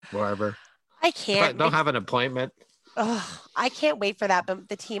whatever. I If I can't. don't have an appointment. Oh, I can't wait for that. But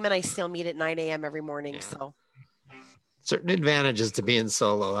the team and I still meet at 9 a.m. every morning. Yeah. So Certain advantages to being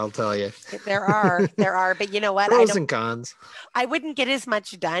solo, I'll tell you. there are. But you know what? Pros and cons. I wouldn't get as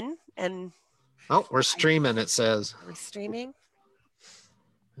much done. And Oh, we're streaming, it says. are we streaming?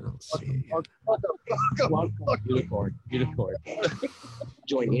 I don't see. Unicorn.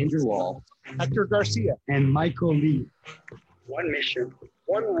 Join Andrew Wall, Hector Garcia, and Michael Lee. One mission,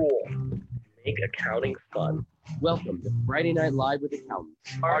 one rule, make accounting fun. Welcome to Friday Night Live with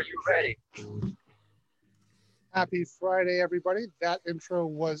Accountants. Are you ready? happy Friday, everybody. That intro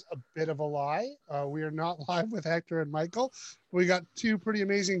was a bit of a lie. We are not live with Hector and Michael. We got two pretty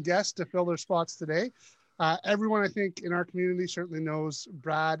amazing guests to fill their spots today. Everyone, I think, in our community certainly knows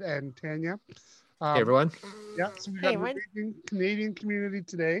Brad and Tanya. Hey, everyone. Yeah, so we got an amazing Canadian community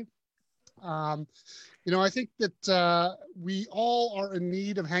today. I think that we all are in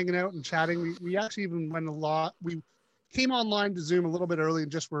need of hanging out and chatting. We actually even went a lot. We came online to Zoom a little bit early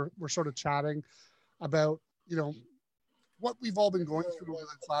and just we're sort of chatting about, what we've all been going through over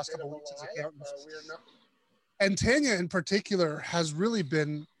the last couple of weeks as accountants. And Tanya in particular has really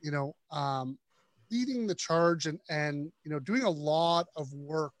been, leading the charge and doing a lot of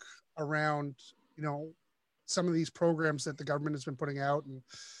work around, some of these programs that the government has been putting out and,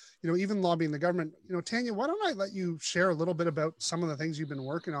 even lobbying the government. Tanya, why don't I let you share a little bit about some of the things you've been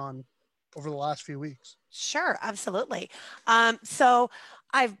working on over the last few weeks? Sure, absolutely. So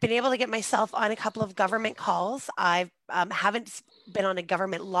I've been able to get myself on a couple of government calls. I haven't been on a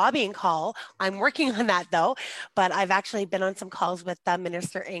government lobbying call. I'm working on that though, but I've actually been on some calls with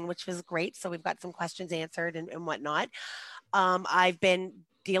Minister Ng, which was great. So we've got some questions answered and whatnot. I've been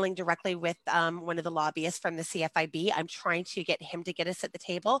dealing directly with one of the lobbyists from the CFIB. I'm trying to get him to get us at the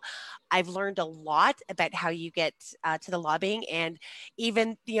table. I've learned a lot about how you get to the lobbying, and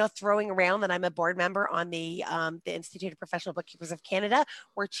even throwing around that I'm a board member on the Institute of Professional Bookkeepers of Canada.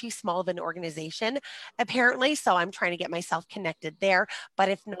 We're too small of an organization apparently, so I'm trying to get myself connected there. But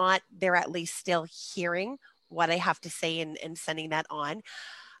if not, they're at least still hearing what I have to say and sending that on.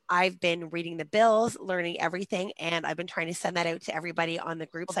 I've been reading the bills, learning everything, and I've been trying to send that out to everybody on the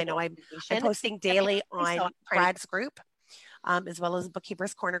groups. I know I'm posting daily on Brad's group, as well as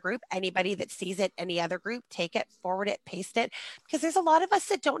Bookkeepers Corner group. Anybody that sees it, any other group, take it, forward it, paste it, because there's a lot of us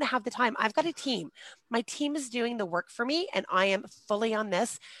that don't have the time. I've got a team. My team is doing the work for me, and I am fully on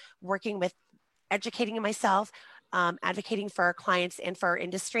this, working with educating myself, advocating for our clients and for our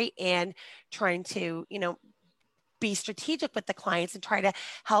industry, and trying to, be strategic with the clients and try to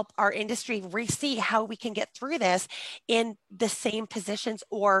help our industry see how we can get through this in the same positions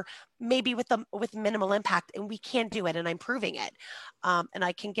or maybe with minimal impact, and we can do it, and I'm proving it. And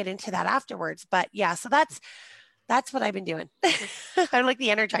I can get into that afterwards. But yeah, so that's what I've been doing. I'm like the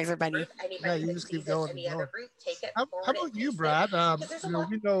Energizer Bunny. Yeah, you just keep going. How about you, Brad?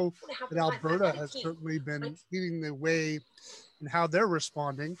 We know that Alberta has certainly been leading the way in how they're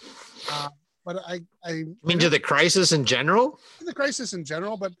responding. But I mean, to the crisis in general? The crisis in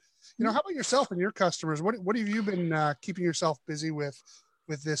general, but how about yourself and your customers? What have you been keeping yourself busy with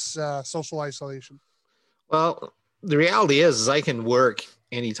this social isolation? Well, the reality is I can work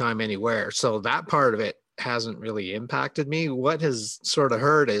anytime, anywhere. So that part of it hasn't really impacted me. What has sort of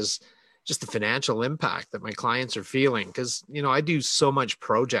hurt is just the financial impact that my clients are feeling. Because, I do so much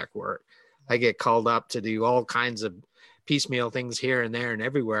project work. I get called up to do all kinds of piecemeal things here and there and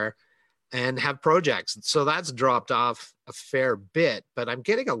everywhere, and have projects. So that's dropped off a fair bit, but I'm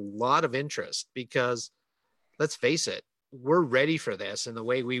getting a lot of interest because, let's face it, we're ready for this in the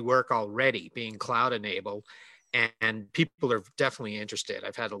way we work already, being cloud enabled, and people are definitely interested.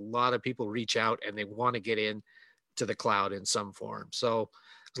 I've had a lot of people reach out and they want to get in to the cloud in some form. So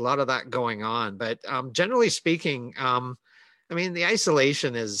there's a lot of that going on, but generally speaking, the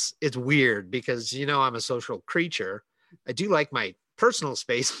isolation it's weird because, I'm a social creature. I do like my personal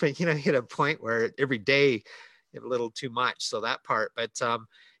space, but you hit a point where every day you have a little too much. So that part, but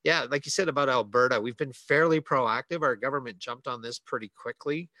yeah, like you said about Alberta, we've been fairly proactive. Our government jumped on this pretty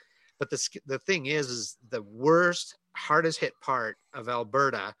quickly, but the thing is the worst, hardest hit part of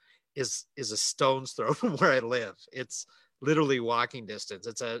Alberta is a stone's throw from where I live. It's literally walking distance.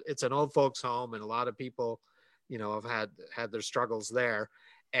 It's an old folks home, and a lot of people, have had their struggles there,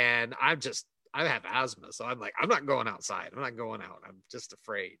 and I have asthma, so I'm like, I'm not going outside. I'm not going out. I'm just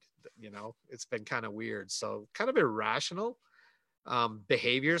afraid, it's been kind of weird. So kind of irrational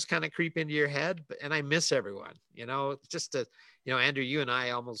behaviors kind of creep into your head, and I miss everyone, just to, Andrew, you and I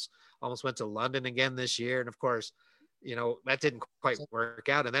almost went to London again this year. And of course, that didn't quite work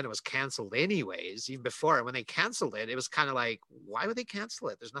out. And then it was canceled anyways, even before. And when they canceled it, it was kind of like, why would they cancel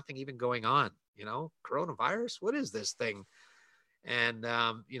it? There's nothing even going on, coronavirus. What is this thing? And,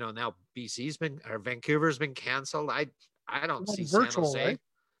 now Vancouver's been canceled. I don't see virtual, San Jose. right?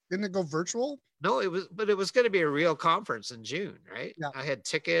 Didn't it go virtual? No, it was going to be a real conference in June, right? Yeah. I had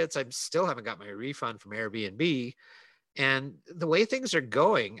tickets. I still haven't got my refund from Airbnb. And the way things are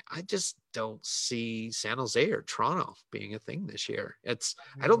going, I just don't see San Jose or Toronto being a thing this year.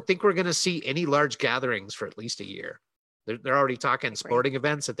 I don't think we're going to see any large gatherings for at least a year. They're already talking sporting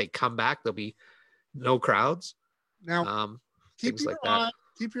events. If they come back, there'll be no crowds. Now, keep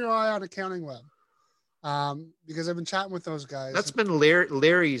your eye on Accounting Web, because I've been chatting with those guys. That's been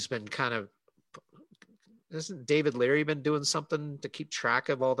Larry's been kind of. Isn't David Leary been doing something to keep track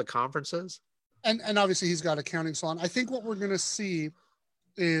of all the conferences? And obviously he's got Accounting Salon. I think what we're going to see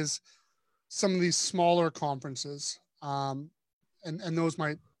is some of these smaller conferences, and those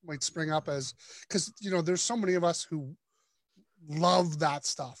might spring up because there's so many of us who love that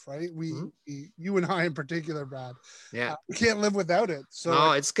stuff, right? You and I in particular, Brad. Yeah, we can't live without it. So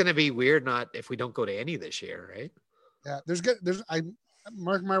no, it's going to be weird if we don't go to any this year, right? Yeah, I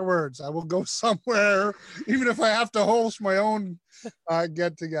mark my words, I will go somewhere, even if I have to host my own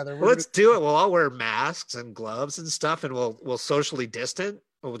get together. Let's do it. We'll all wear masks and gloves and stuff, and we'll socially distant.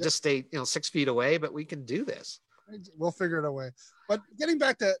 We'll just stay 6 feet away, but we can do this. We'll figure it a way. But getting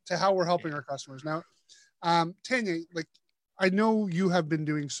back to how we're helping our customers now, Tanya, I know you have been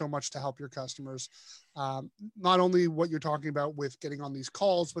doing so much to help your customers, not only what you're talking about with getting on these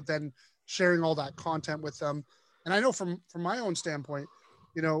calls, but then sharing all that content with them. And I know from my own standpoint,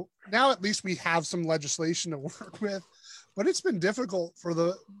 now at least we have some legislation to work with, but it's been difficult for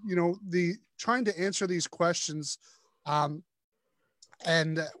the trying to answer these questions. And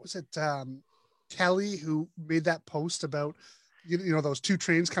was it Kelly who made that post about, those two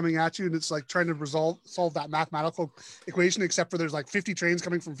trains coming at you, and it's like trying to solve that mathematical equation, except for there's like 50 trains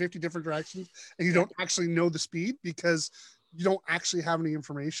coming from 50 different directions, and you don't actually know the speed because you don't actually have any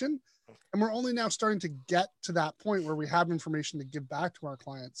information. And we're only now starting to get to that point where we have information to give back to our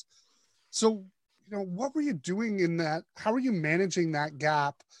clients. So, what were you doing in that? How are you managing that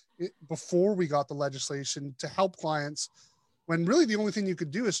gap before we got the legislation to help clients when really the only thing you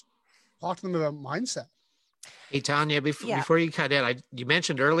could do is talk to them about mindset? Hey, Tanya, before you cut in, you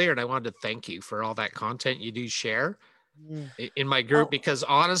mentioned earlier, and I wanted to thank you for all that content you do share in my group, because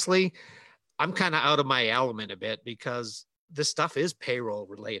honestly, I'm kind of out of my element a bit because this stuff is payroll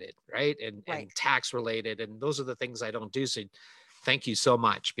related, right? And tax related. And those are the things I don't do. So thank you so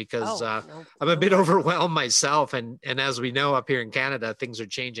much, because I'm a bit overwhelmed myself. And as we know, up here in Canada, things are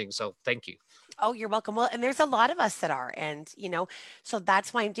changing. So thank you. Oh, you're welcome. Well, and there's a lot of us that are, and, so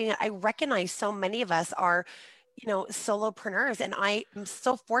that's why I'm doing it. I recognize so many of us are, solopreneurs, and I am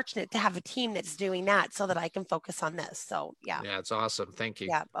so fortunate to have a team that's doing that so that I can focus on this. So yeah. Yeah, it's awesome. Thank you.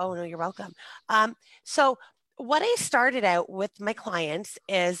 Yeah. Oh, no, you're welcome. So what I started out with my clients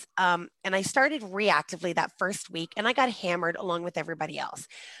is, and I started reactively that first week, and I got hammered along with everybody else.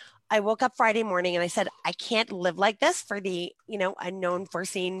 I woke up Friday morning and I said, I can't live like this for the, unknown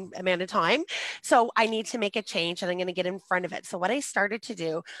foreseen amount of time. So I need to make a change, and I'm going to get in front of it. So what I started to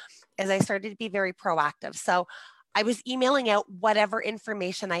do is I started to be very proactive. So I was emailing out whatever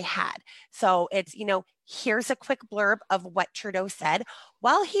information I had. So it's, here's a quick blurb of what Trudeau said.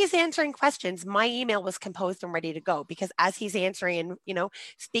 While he's answering questions, my email was composed and ready to go, because as he's answering and,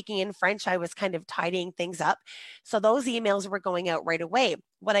 speaking in French, I was kind of tidying things up. So those emails were going out right away.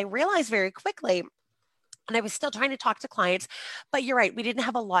 What I realized very quickly, and I was still trying to talk to clients, but you're right, we didn't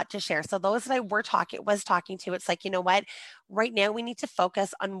have a lot to share. So those that I was talking to, it's like, what, right now we need to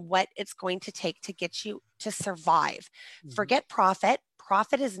focus on what it's going to take to get you to survive. Forget profit.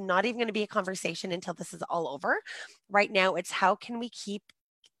 Profit is not even going to be a conversation until this is all over. Right now, it's how can we keep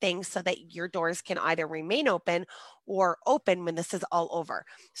things so that your doors can either remain open or open when this is all over.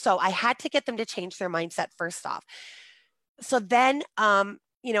 So I had to get them to change their mindset first off. So then, and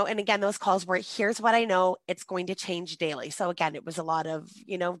again, those calls were, here's what I know, it's going to change daily. So again, it was a lot of,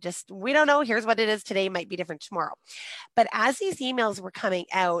 just, we don't know, here's what it is today, might be different tomorrow. But as these emails were coming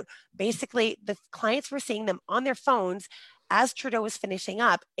out, basically the clients were seeing them on their phones as Trudeau was finishing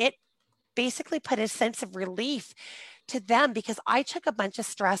up. It basically put a sense of relief to them, because I took a bunch of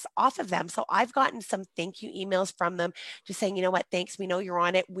stress off of them. So I've gotten some thank you emails from them just saying, you know what, thanks. We know you're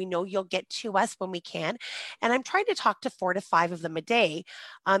on it. We know you'll get to us when we can. And I'm trying to talk to 4 to 5 of them a day.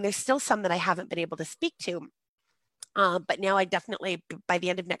 There's still some that I haven't been able to speak to. But now I definitely, by the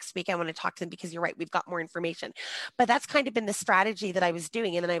end of next week, I want to talk to them, because you're right, we've got more information. But that's kind of been the strategy that I was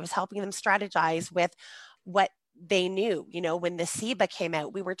doing. And then I was helping them strategize with what they knew, when the SEBA came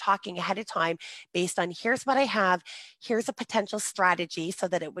out, we were talking ahead of time based on here's what I have, here's a potential strategy so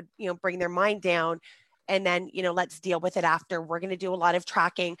that it would, bring their mind down. And then, let's deal with it after. We're going to do a lot of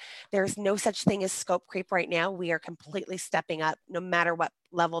tracking. There's no such thing as scope creep right now. We are completely stepping up no matter what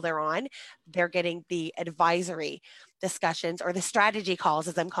level they're on. They're getting the advisory discussions or the strategy calls,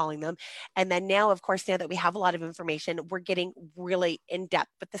 as I'm calling them. And then now, of course, now that we have a lot of information, we're getting really in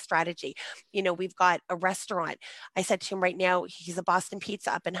depth with the strategy. We've got a restaurant. I said to him right now, he's a Boston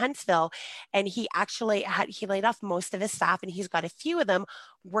Pizza up in Huntsville, and he actually he laid off most of his staff, and he's got a few of them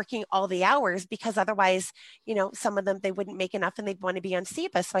working all the hours because otherwise, some of them, they wouldn't make enough and they'd want to be on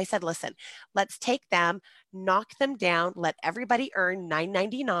SEBA. So I said, listen, let's take them, knock them down, let everybody earn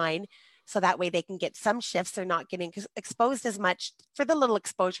 $9.99. So that way they can get some shifts. They're not getting exposed as much for the little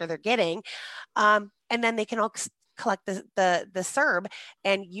exposure they're getting. And then they can all collect the CERB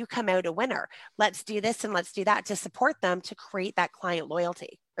and you come out a winner. Let's do this and let's do that to support them to create that client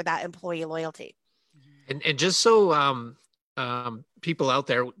loyalty or that employee loyalty. And just so people out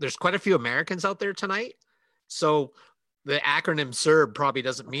there, there's quite a few Americans out there tonight. So the acronym CERB probably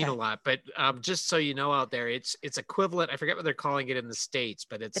doesn't mean a lot, but just so you know out there, it's equivalent. I forget what they're calling it in the States,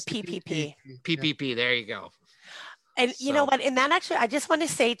 but it's the PPP. PPP. There you go. And you know what? And that actually, I just want to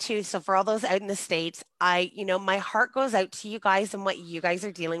say too, so for all those out in the States, my heart goes out to you guys and what you guys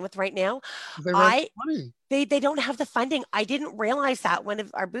are dealing with right now. They don't have the funding. I didn't realize that. One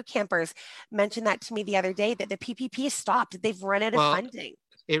of our boot campers mentioned that to me the other day, that the PPP is stopped. They've run out of funding.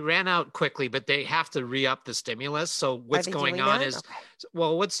 It ran out quickly, but they have to re-up the stimulus. So what's going on is,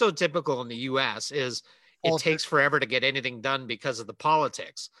 well, what's so typical in the US is it takes forever to get anything done because of the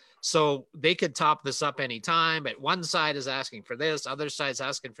politics. So they could top this up anytime, but one side is asking for this, other side's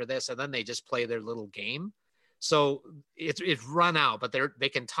asking for this, and then they just play their little game. So it's run out, but they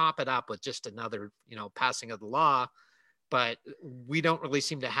can top it up with just another, passing of the law. But we don't really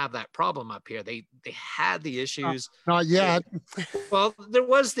seem to have that problem up here. They had the issues. Not yet. Well, there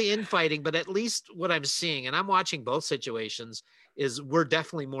was the infighting, but at least what I'm seeing, and I'm watching both situations, is we're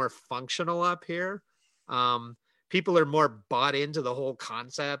definitely more functional up here. People are more bought into the whole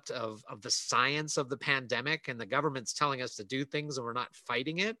concept of the science of the pandemic, and the government's telling us to do things and we're not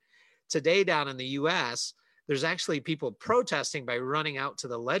fighting it. Today down in the US, there's actually people protesting by running out to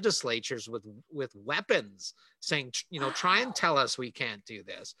the legislatures with weapons saying, try and tell us we can't do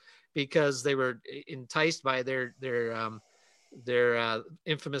this, because they were enticed by their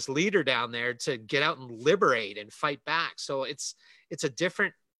infamous leader down there to get out and liberate and fight back. So it's a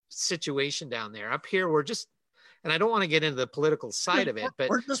different situation down there. Up here, we're just, and I don't want to get into the political side of it, but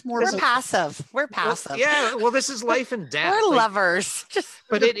we're passive. We're passive. Well, this is life and death. We're lovers.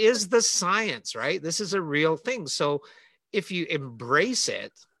 But it is the science, right? This is a real thing. So if you embrace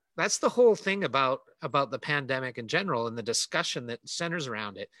it, that's the whole thing about the pandemic in general and the discussion that centers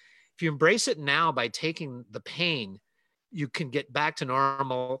around it. If you embrace it now by taking the pain, you can get back to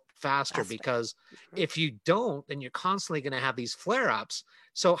normal faster, because if you don't, then you're constantly going to have these flare-ups.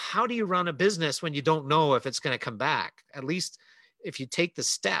 So how do you run a business when you don't know if it's going to come back? At least if you take the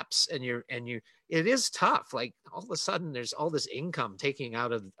steps and it is tough. Like all of a sudden there's all this income taking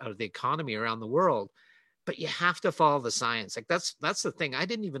out of the economy around the world, but you have to follow the science. Like that's the thing. I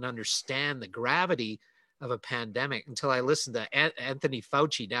didn't even understand the gravity of a pandemic until I listened to Anthony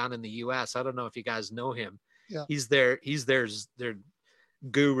Fauci down in the US. I don't know if you guys know him. Yeah. He's their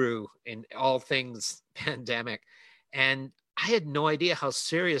guru in all things pandemic. And I had no idea how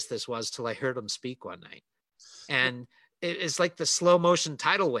serious this was till I heard him speak one night. And it's like the slow motion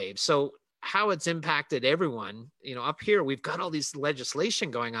tidal wave. So how it's impacted everyone, up here, we've got all these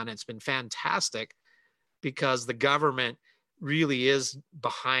legislation going on. It's been fantastic because the government really is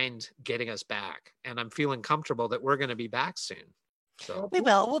behind getting us back. And I'm feeling comfortable that we're going to be back soon. So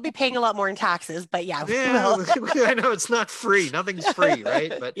we'll be paying a lot more in taxes, but we will. I know it's not free. Nothing's free,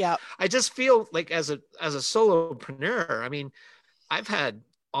 right? But yeah, I just feel like as a solopreneur, I mean, I've had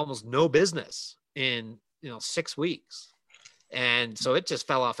almost no business in 6 weeks. And so it just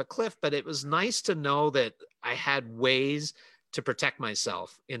fell off a cliff, but it was nice to know that I had ways to protect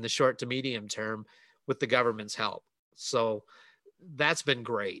myself in the short to medium term with the government's help. So that's been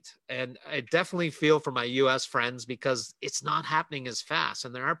great. And I definitely feel for my US friends, because it's not happening as fast.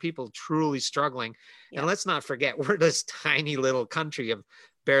 And there are people truly struggling. Yeah. And let's not forget, we're this tiny little country of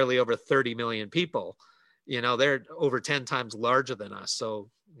barely over 30 million people. They're over 10 times larger than us. So,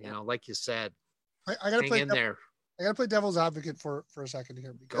 like you said, I gotta play in there. I gotta play devil's advocate for a second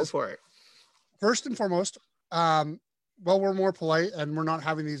here. Go for it. First and foremost, we're more polite and we're not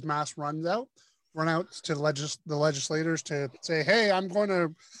having these mass runs out. run out to the legislators to say, hey,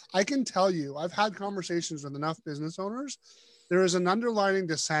 I can tell you, I've had conversations with enough business owners. There is an underlying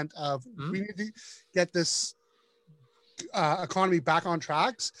dissent of we need to get this economy back on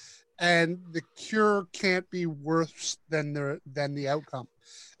tracks, and the cure can't be worse than the outcome.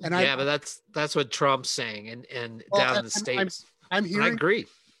 And but that's what Trump's saying, and down in the States. I agree.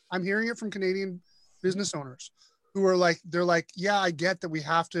 I'm hearing it from Canadian business owners who are like, they're like, yeah, I get that we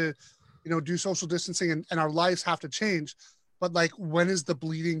have to, do social distancing and our lives have to change. But like, when is the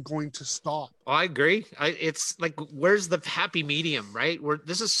bleeding going to stop? I agree. It's like, where's the happy medium, right?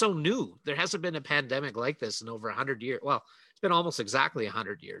 This is so new. There hasn't been a pandemic like this in over 100 years. Well, it's been almost exactly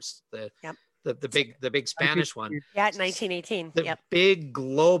 100 years. The big Spanish one. Yeah, 1918. The big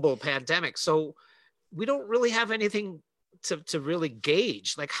global pandemic. So we don't really have anything to really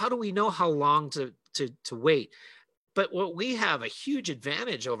gauge. Like, how do we know how long to wait? But what we have a huge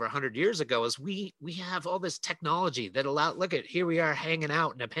advantage over 100 years ago is we have all this technology that look at, here we are hanging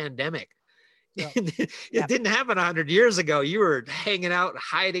out in a pandemic. Yeah. It didn't happen 100 years ago. You were hanging out,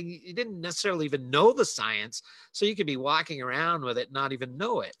 hiding. You didn't necessarily even know the science. So you could be walking around with it, not even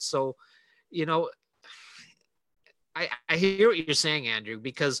know it. So, I hear what you're saying, Andrew,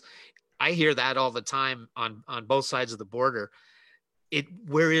 because I hear that all the time on both sides of the border.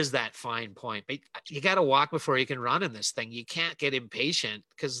 Where is that fine point? But you got to walk before you can run in this thing. You can't get impatient,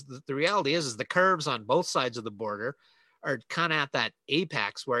 because the reality is the curves on both sides of the border are kind of at that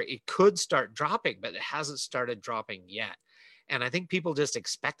apex where it could start dropping, but it hasn't started dropping yet. And I think people just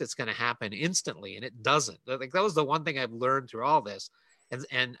expect it's going to happen instantly, and it doesn't. Like, that was the one thing I've learned through all this.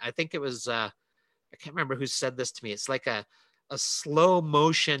 And I think it was, I can't remember who said this to me. It's like a slow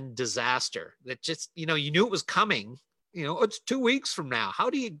motion disaster that just, you knew it was coming. It's 2 weeks from now. How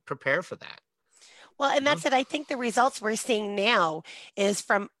do you prepare for that? Well, and that's it. I think the results we're seeing now is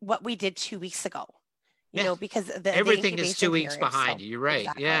from what we did 2 weeks ago. Because everything is 2 weeks behind you. You're right.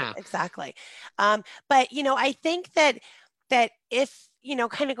 Exactly. But I think that if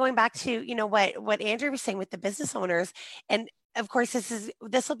kind of going back to what Andrew was saying with the business owners, and of course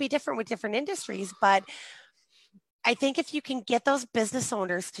this will be different with different industries, but I think if you can get those business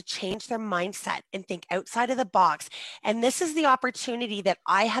owners to change their mindset and think outside of the box, and this is the opportunity that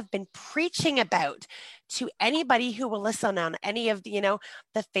I have been preaching about to anybody who will listen on any of the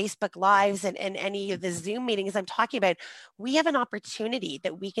Facebook Lives and any of the Zoom meetings I'm talking about, we have an opportunity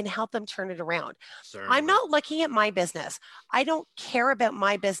that we can help them turn it around. Certainly. I'm not looking at my business. I don't care about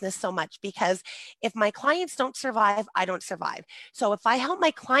my business so much, because if my clients don't survive, I don't survive. So if I help my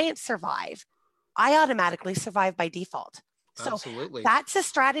clients survive, I automatically survive by default. So absolutely. That's a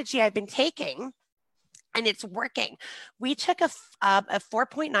strategy I've been taking, and it's working. We took a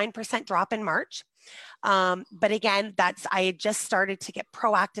 4.9% drop in March. But again, I had just started to get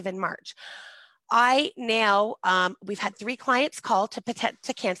proactive in March. We've had 3 clients call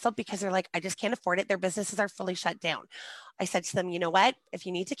to cancel because they're like, I just can't afford it. Their businesses are fully shut down. I said to them, you know what? If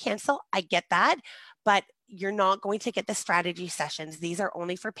you need to cancel, I get that, but you're not going to get the strategy sessions. These are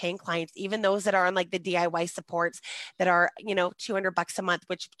only for paying clients, even those that are on like the DIY supports that are, $200 a month,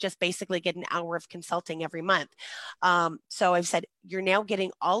 which just basically get an hour of consulting every month. So I've said, you're now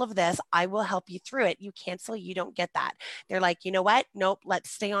getting all of this. I will help you through it. You cancel, you don't get that. They're like, you know what? Nope, let's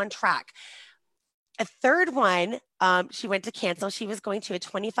stay on track. A third one, she went to cancel. She was going to a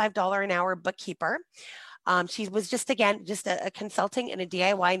 $25 an hour bookkeeper. She was just a consulting and a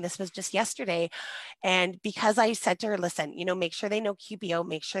DIY, and this was just yesterday. And because I said to her, listen, make sure they know QBO,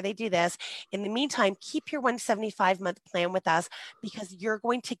 make sure they do this. In the meantime, keep your 175-month plan with us, because you're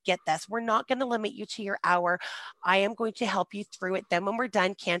going to get this. We're not going to limit you to your hour. I am going to help you through it. Then when we're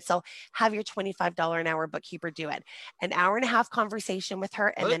done, cancel, have your $25 an hour bookkeeper do it. An hour and a half conversation with her,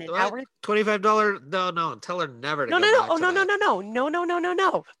 and then an hour. $25? No. Tell her never to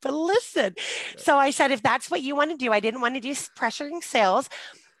No. But listen, so I said, if that's what you want to do, I didn't want to do pressuring sales.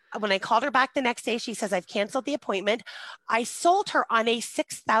 When I called her back the next day, she says, I've canceled the appointment. I sold her on a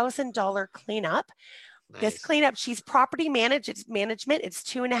 $6,000 cleanup. Nice. This cleanup, she's property management. It's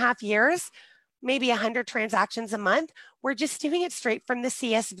 2.5 years, maybe 100 transactions a month. We're just doing it straight from the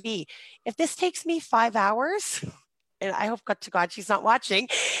CSV. If this takes me 5 hours, and I hope to God she's not watching,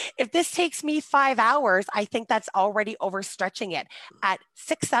 if this takes me 5 hours, I think that's already overstretching it at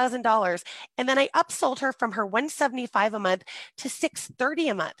 $6,000. And then I upsold her from her $175 a month to $630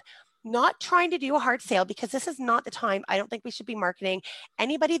 a month. Not trying to do a hard sale, because this is not the time. I don't think we should be marketing.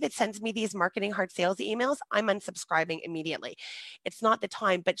 Anybody that sends me these marketing hard sales emails, I'm unsubscribing immediately. It's not the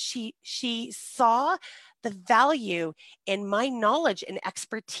time. But she saw the value in my knowledge and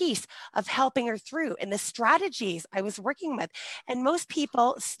expertise of helping her through and the strategies I was working with. And most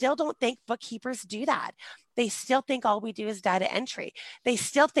people still don't think bookkeepers do that. They still think all we do is data entry. They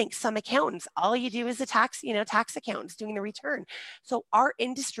still think some accountants, all you do is a tax accountants doing the return. So our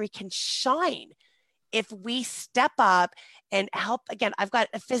industry can shine if we step up and help. Again, I've got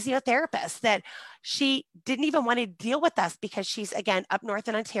a physiotherapist that she didn't even want to deal with us because she's, again, up north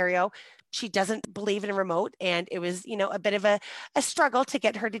in Ontario. She doesn't believe in a remote, and it was, a bit of a struggle to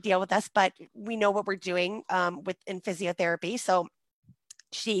get her to deal with us, but we know what we're doing in physiotherapy. So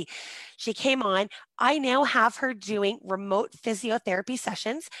she came on. I now have her doing remote physiotherapy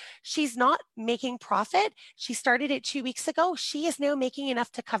sessions. She's not making profit. She started it 2 weeks ago. She is now making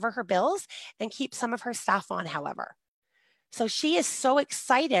enough to cover her bills and keep some of her staff on, however. So she is so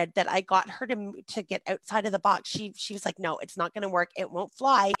excited that I got her to get outside of the box. She was like, no, it's not going to work. It won't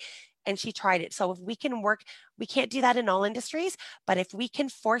fly. And she tried it. So if we can work, we can't do that in all industries, but if we can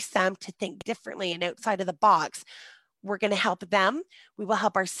force them to think differently and outside of the box, we're going to help them. We will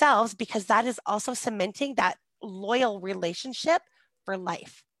help ourselves, because that is also cementing that loyal relationship for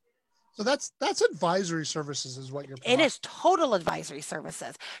life. So that's advisory services is what you're providing. It is total advisory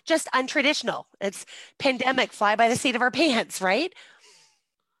services, just untraditional. It's pandemic, fly by the seat of our pants, right?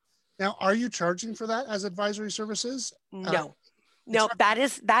 Now, are you charging for that as advisory services? No, that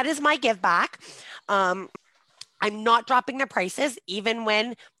is my give back. I'm not dropping their prices even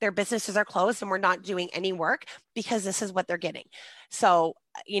when their businesses are closed and we're not doing any work, because this is what they're getting. So,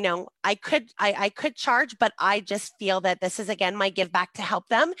 I could charge, but I just feel that this is, again, my give back to help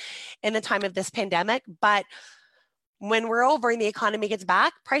them in the time of this pandemic. But when we're over and the economy gets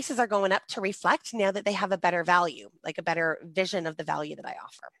back, prices are going up to reflect now that they have a better value, like a better vision of the value that I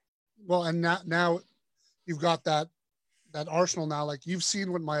offer. Well, and now you've got that arsenal now, like you've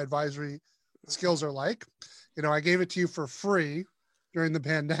seen what my advisory skills are like. I gave it to you for free during the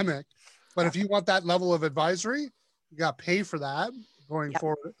pandemic, but if you want that level of advisory, you got to pay for that going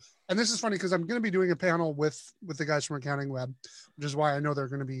forward. And this is funny because I'm going to be doing a panel with the guys from Accounting Web, which is why I know they're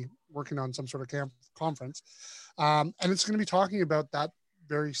going to be working on some sort of conference. And it's going to be talking about that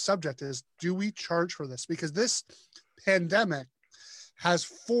very subject is, do we charge for this? Because this pandemic has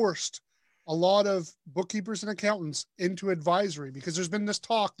forced a lot of bookkeepers and accountants into advisory, because there's been this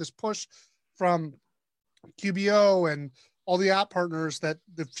push from QBO and all the app partners that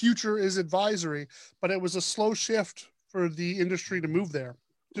the future is advisory, but it was a slow shift for the industry to move there.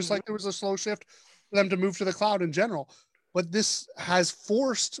 Just like there was a slow shift for them to move to the cloud in general. But this has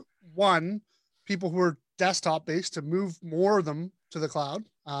forced people who are desktop based to move more of them to the cloud.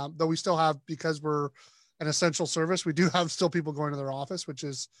 Though we still have, because we're an essential service, we do have still people going to their office, which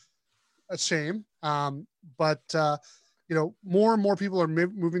is a shame. But more and more people are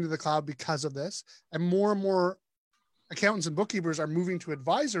moving to the cloud because of this, and more accountants and bookkeepers are moving to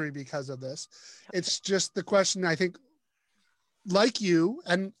advisory because of this. It's just the question, I think, like you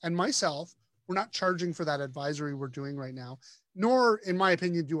and myself, we're not charging for that advisory we're doing right now, nor, in my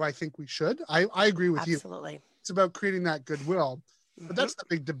opinion, do I think we should. I agree with you. Absolutely. It's about creating that goodwill. But that's the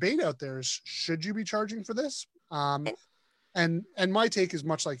big debate out there is, should you be charging for this? And my take is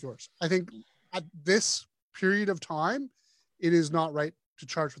much like yours. I think at this period of time, it is not right to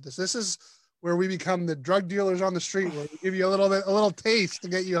charge for this. This is where we become the drug dealers on the street, where we give you a little taste to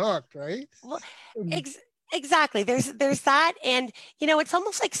get you hooked, right? Well, exactly. There's that, and it's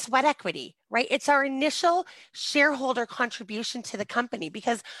almost like sweat equity, right? It's our initial shareholder contribution to the company,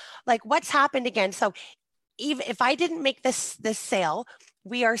 because, like, what's happened again? So, even if I didn't make this sale,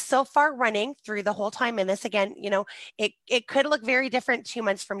 we are so far running through the whole time. And this, again, it could look very different 2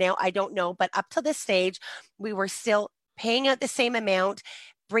 months from now. I don't know, but up to this stage, we were still paying out the same amount,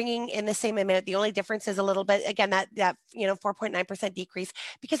 bringing in the same amount. The only difference is a little bit, again, that 4.9% decrease,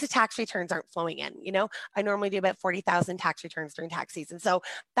 because the tax returns aren't flowing in. I normally do about 40,000 tax returns during tax season. So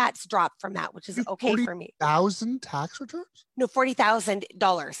that's dropped from that, which is okay for me. 40,000 tax returns? No,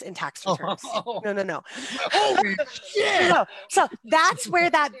 $40,000 in tax returns. No. Holy shit. No. So that's where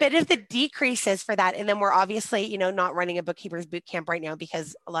that bit of the decrease is for that. And then we're obviously, not running a bookkeeper's boot camp right now,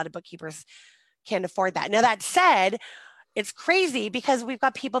 because a lot of bookkeepers can't afford that. Now, that said, it's crazy, because we've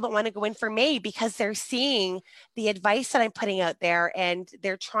got people that want to go in for May because they're seeing the advice that I'm putting out there and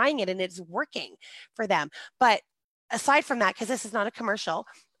they're trying it and it's working for them. But aside from that, because this is not a commercial,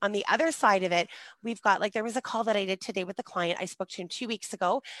 on the other side of it, we've got, like, there was a call that I did today with a client. I spoke to him 2 weeks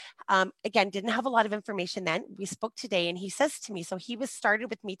ago. Again, didn't have a lot of information then. We spoke today, and he says to me, so he was started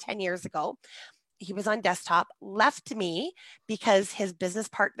with me 10 years ago. he was on desktop, left me because his business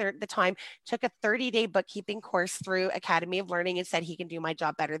partner at the time took a 30-day bookkeeping course through Academy of Learning and said he can do my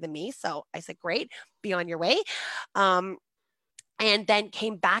job better than me. So I said, great, be on your way. And then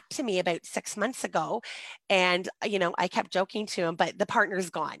came back to me about 6 months ago. And, I kept joking to him, but the partner's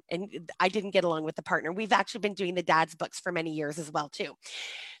gone and I didn't get along with the partner. We've actually been doing the dad's books for many years as well, too.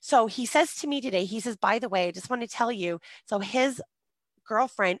 So he says to me today, he says, by the way, I just want to tell you, so his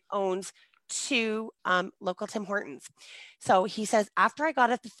girlfriend owns two local Tim Hortons. So he says, after I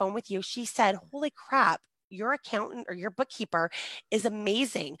got off the phone with you, she said, holy crap, your accountant or your bookkeeper is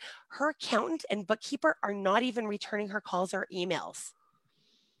amazing. Her accountant and bookkeeper are not even returning her calls or emails.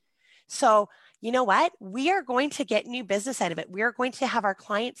 So you know what? We are going to get new business out of it. We are going to have our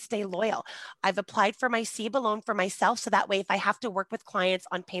clients stay loyal. I've applied for my CEBA loan for myself. So that way, if I have to work with clients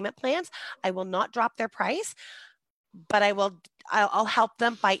on payment plans, I will not drop their price, but I'll help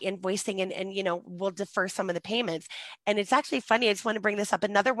them by invoicing and we'll defer some of the payments. And it's actually funny. I just want to bring this up.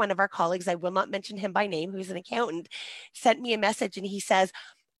 Another one of our colleagues, I will not mention him by name, who's an accountant, sent me a message and he says,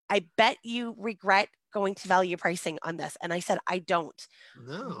 I bet you regret going to value pricing on this. And I said, I don't.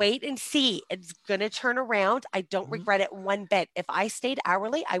 No. Wait and see. It's going to turn around. I don't regret it one bit. If I stayed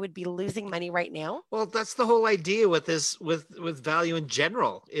hourly, I would be losing money right now. Well, that's the whole idea with this, with value in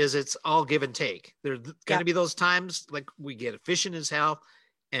general, is it's all give and take. There's going to be those times like we get efficient as hell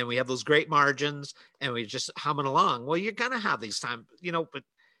and we have those great margins and we just humming along. Well, you're going to have these times, but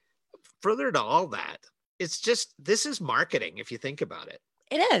further to all that, it's just, this is marketing. If you think about it.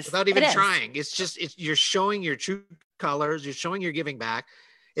 It is. Without even trying. It's just, you're showing your true colors. You're showing you're giving back.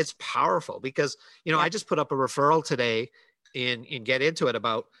 It's powerful because, I just put up a referral today in Get Into It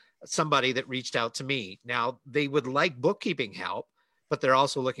about somebody that reached out to me. Now they would like bookkeeping help, but they're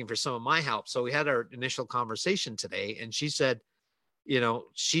also looking for some of my help. So we had our initial conversation today and she said,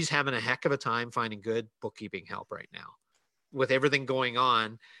 she's having a heck of a time finding good bookkeeping help right now. With everything going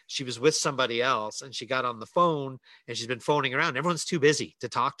on, she was with somebody else and she got on the phone and she's been phoning around. Everyone's too busy to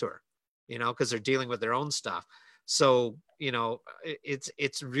talk to her, because they're dealing with their own stuff. So,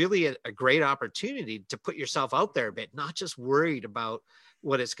 it's really a great opportunity to put yourself out there a bit, not just worried about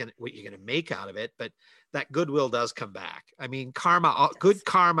what you're going to make out of it, but that goodwill does come back. I mean, good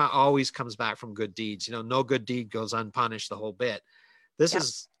karma always comes back from good deeds. No good deed goes unpunished, the whole bit. This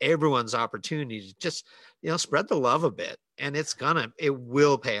is everyone's opportunity to just, spread the love a bit, and it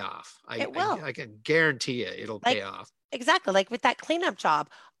will pay off. It will. I can guarantee you it'll pay off. Exactly. Like with that cleanup job,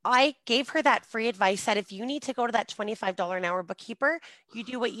 I gave her that free advice that if you need to go to that $25 an hour bookkeeper, you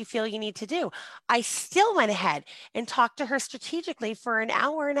do what you feel you need to do. I still went ahead and talked to her strategically for an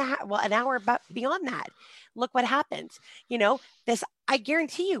hour and a half, an hour beyond that. Look what happens. I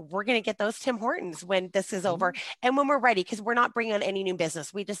guarantee you, we're going to get those Tim Hortons when this is over and when we're ready, because we're not bringing on any new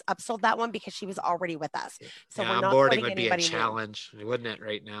business. We just upsold that one because she was already with us. So we're not onboarding would be a challenge, wouldn't it,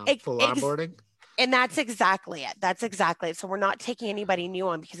 right now? Full onboarding. And that's exactly it. That's exactly it. So we're not taking anybody new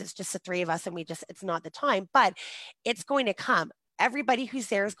on because it's just the three of us and it's not the time, but it's going to come. Everybody who's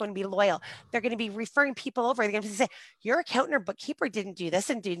there is going to be loyal. They're going to be referring people over. They're going to say, your accountant or bookkeeper didn't do this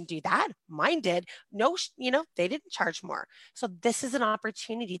and didn't do that. Mine did. No, they didn't charge more. So this is an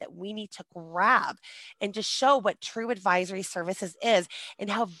opportunity that we need to grab and just show what true advisory services is and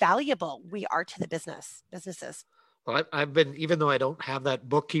how valuable we are to the businesses. Well, I've been, even though I don't have that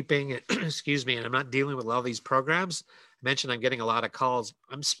bookkeeping, excuse me, and I'm not dealing with all these programs, I mentioned I'm getting a lot of calls.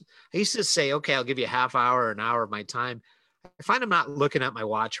 I used to say, okay, I'll give you a half hour or an hour of my time. I find I'm not looking at my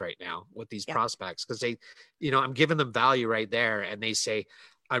watch right now with these prospects because I'm giving them value right there. And they say,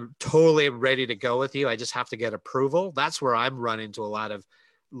 I'm totally ready to go with you. I just have to get approval. That's where I'm running into a lot of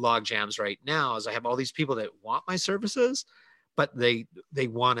log jams right now, is I have all these people that want my services, but they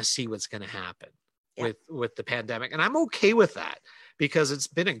want to see what's going to happen with the pandemic. And I'm okay with that because it's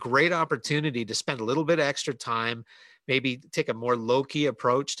been a great opportunity to spend a little bit of extra time, maybe take a more low-key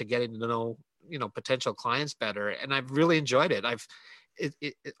approach to getting to know potential clients better. And I've really enjoyed it.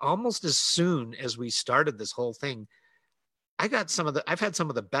 It almost as soon as we started this whole thing, I've had some of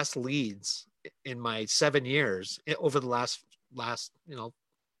the best leads in my 7 years over the last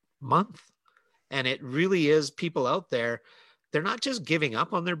month. And it really is people out there. They're not just giving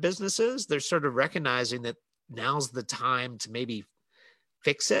up on their businesses. They're sort of recognizing that now's the time to maybe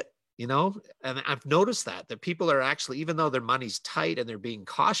fix it, and I've noticed that people are actually, even though their money's tight and they're being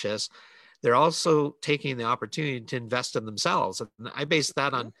cautious, they're also taking the opportunity to invest in themselves. And I base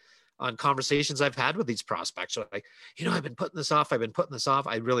that on conversations I've had with these prospects. So like, I've been putting this off.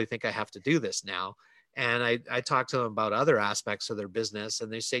 I really think I have to do this now. And I talk to them about other aspects of their business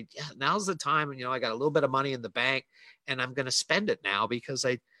and they say, yeah, now's the time. I got a little bit of money in the bank and I'm going to spend it now because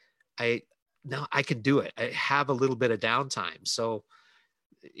I now I can do it. I have a little bit of downtime. So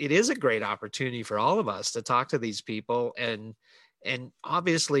it is a great opportunity for all of us to talk to these people. And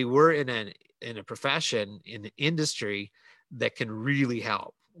obviously we're in a profession, in the industry that can really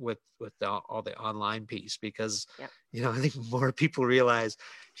help with all the online piece, because, you know, I think more people realize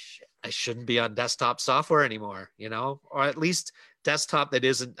I shouldn't be on desktop software anymore, you know, or at least desktop that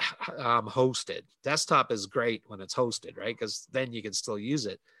isn't hosted. Desktop is great when it's hosted, right? Because then you can still use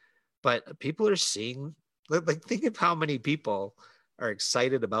it. But people are seeing, like, think of how many people are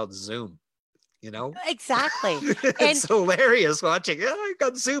excited about Zoom. You know, exactly. It's hilarious watching. Yeah, I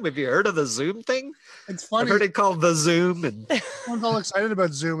got Zoom. Have you heard of the Zoom thing? It's funny. I've heard it called the Zoom, and everyone's all excited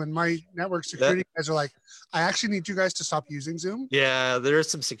about Zoom. And my network security guys are like, I actually need you guys to stop using Zoom. Yeah, there are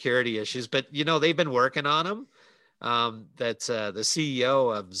some security issues, but you know, they've been working on them. That's the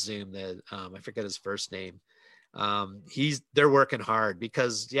CEO of Zoom. That I forget his first name. They're working hard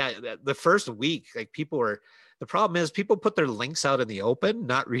because the first week, like the problem is people put their links out in the open,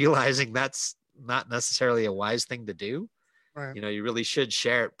 not realizing that's not necessarily a wise thing to do. Right. You know, you really should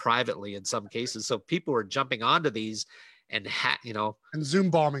share it privately in some cases. So people were jumping onto these and and Zoom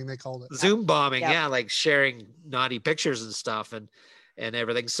bombing, they called it. Zoom bombing. Yeah. Like sharing naughty pictures and stuff and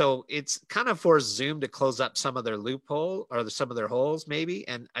everything. So it's kind of forced Zoom to close up some of their loophole or some of their holes maybe.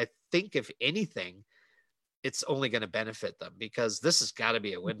 And I think if anything, it's only going to benefit them, because this has got to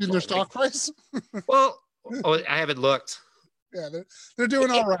be a win. In their stock price? Well, I haven't looked. Yeah, they're doing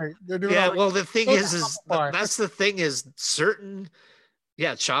all right. They're doing all right. Well, the thing is that's the thing is certain,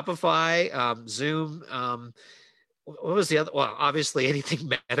 Shopify, Zoom, what was the other? Well, obviously anything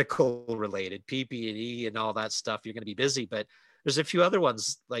medical related, PPE and all that stuff, you're going to be busy, but there's a few other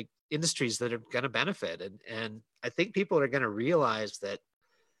ones like industries that are going to benefit. And I think people are going to realize that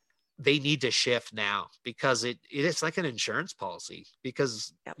they need to shift now, because it is like an insurance policy,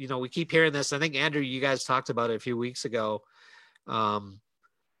 because, you know, we keep hearing this. I think, Andrew, you guys talked about it a few weeks ago.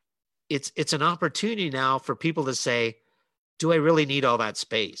 It's an opportunity now for people to say, do I really need all that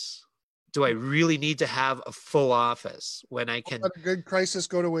space? Do I really need to have a full office when I can let a good crisis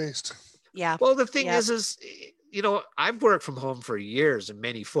go to waste? Yeah. Well, the thing is, you know, I've worked from home for years in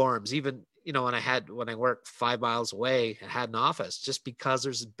many forms, even, you know, when I worked 5 miles away, I had an office, just because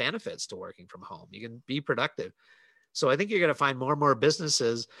there's benefits to working from home. You can be productive. So I think you're going to find more and more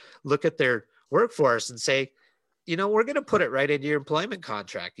businesses look at their workforce and say, you know, we're going to put it right into your employment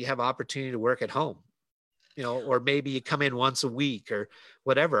contract. You have opportunity to work at home, you know, or maybe you come in once a week or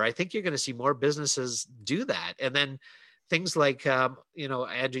whatever. I think you're going to see more businesses do that. And then things like, you know,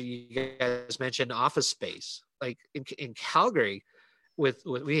 Andrew, you guys mentioned office space, like in Calgary,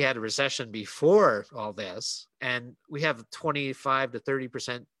 we had a recession before all this, and we have 25 to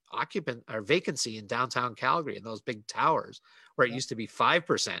 30% occupant or vacancy in downtown Calgary in those big towers, where it used to be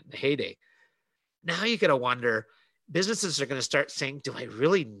 5% in the heyday. Now you got to wonder, businesses are going to start saying, do I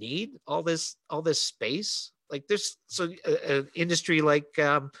really need all this space? Like there's an industry like,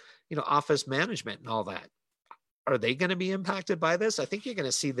 you know, office management and all that. Are they going to be impacted by this? I think you're going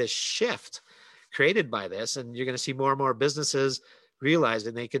to see this shift created by this, and you're going to see more and more businesses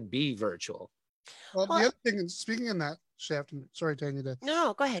realizing they can be virtual. Well, the other thing, and speaking in that shaft, sorry, Tanya,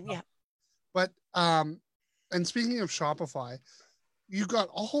 no, go ahead. Yeah. But, and speaking of Shopify, you've got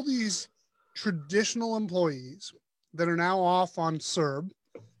all these traditional employees that are now off on CERB,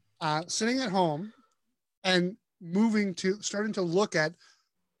 sitting at home and starting to look at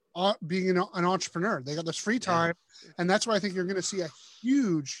being an entrepreneur. They got this free time. And that's why I think you're going to see a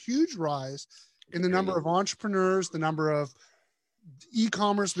huge, huge rise in the number of entrepreneurs, the number of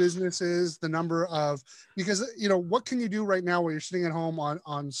e-commerce businesses, the number of, because, you know, what can you do right now while you're sitting at home on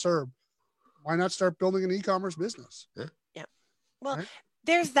CERB? Why not start building an e-commerce business? Yeah. Well, right?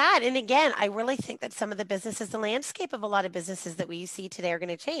 There's that. And again, I really think that some of the businesses, the landscape of a lot of businesses that we see today are going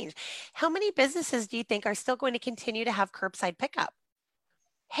to change. How many businesses do you think are still going to continue to have curbside pickup?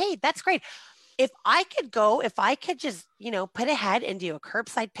 Hey, that's great. If I could just, you know, put ahead and do a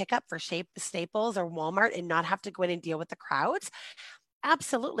curbside pickup for Staples or Walmart and not have to go in and deal with the crowds.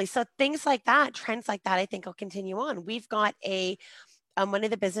 Absolutely. So things like that, trends like that, I think will continue on. We've got one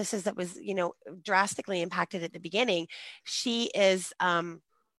of the businesses that was, you know, drastically impacted at the beginning. She is, they're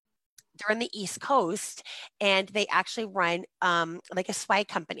on the East Coast, and they actually run like a swag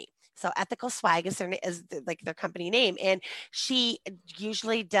company. So Ethical Swag is their company name. And she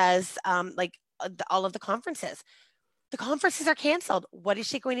usually does all of the conferences. The conferences are canceled. What is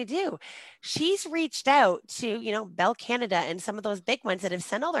she going to do? She's reached out to, you know, Bell Canada and some of those big ones that have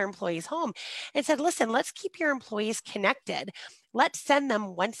sent all their employees home and said, listen, let's keep your employees connected. Let's send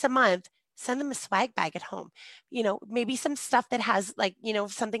them once a month send them a swag bag at home, maybe some stuff that has like,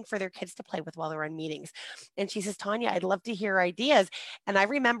 something for their kids to play with while they're in meetings. And she says, Tanya, I'd love to hear ideas. And I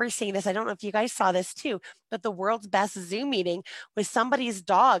remember seeing this. I don't know if you guys saw this too, but the world's best Zoom meeting was somebody's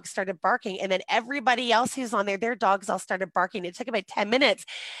dog started barking. And then everybody else who's on there, their dogs all started barking. It took about 10 minutes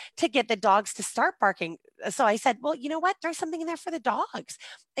to get the dogs to start barking. So I said, well, you know what? There's something in there for the dogs.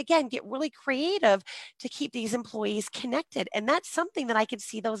 Again, get really creative to keep these employees connected. And that's something that I could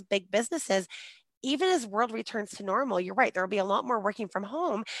see those big businesses, even as world returns to normal, you're right, there'll be a lot more working from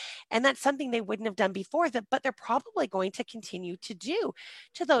home. And that's something they wouldn't have done before, but they're probably going to continue to do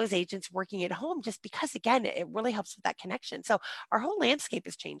to those agents working at home, just because, again, it really helps with that connection. So our whole landscape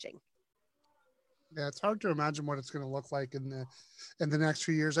is changing. Yeah, it's hard to imagine what it's going to look like in the next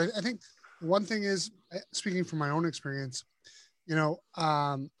few years. I think one thing is, speaking from my own experience,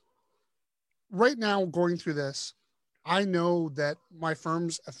 right now going through this, I know that my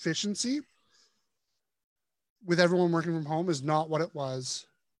firm's efficiency with everyone working from home is not what it was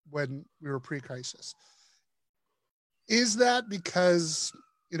when we were pre-crisis. Is that because,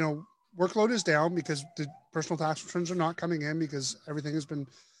 workload is down because the personal tax returns are not coming in because everything has been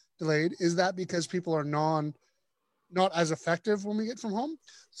delayed? Is that because people are not as effective when we get from home?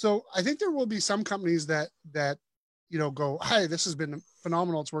 So I think there will be some companies that go, hey, this has been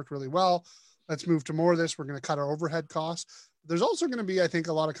phenomenal. It's worked really well. Let's move to more of this. We're going to cut our overhead costs. There's also going to be, I think,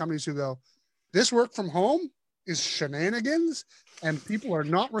 a lot of companies who go, this work from home is shenanigans and people are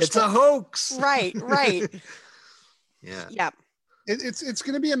not responsible. It's a hoax. Right. Yeah. Yep. It's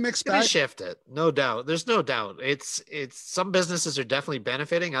going to be a mixed bag. Shift it, no doubt. There's no doubt. It's some businesses are definitely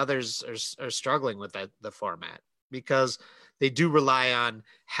benefiting. Others are struggling with the format because they do rely on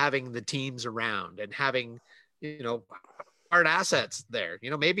having the teams around and having, hard assets there.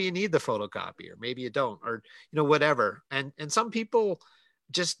 Maybe you need the photocopier, maybe you don't, or, whatever. And some people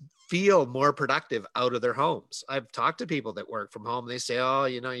just feel more productive out of their homes. I've talked to people that work from home. They say, oh,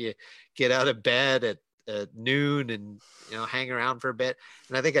 you get out of bed at noon and, hang around for a bit.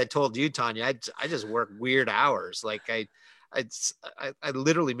 And I think I told you, Tanya, I just work weird hours. Like I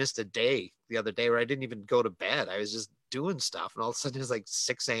literally missed a day the other day where I didn't even go to bed. I was just doing stuff. And all of a sudden it was like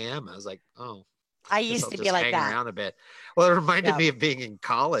 6 a.m. I was like, oh, I used to be like hang that. Around a bit. Well, it reminded me of being in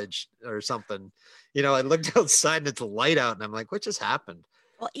college or something. I looked outside and it's light out and I'm like, what just happened?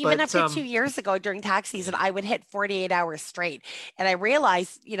 Well, even up to 2 years ago during tax season, I would hit 48 hours straight. And I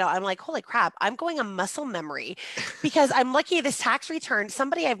realized, I'm like, holy crap, I'm going on muscle memory because I'm looking at this tax return.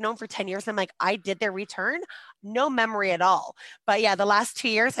 Somebody I've known for 10 years, I'm like, I did their return, no memory at all. But yeah, the last 2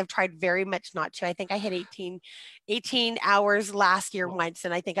 years, I've tried very much not to. I think I hit 18 hours last year once.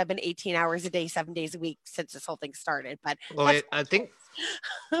 And I think I've been 18 hours a day, 7 days a week since this whole thing started. But I think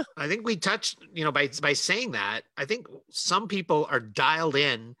we touched, by saying that, I think some people are dialed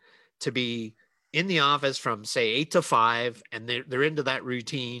in to be in the office from say 8 to 5 and they're into that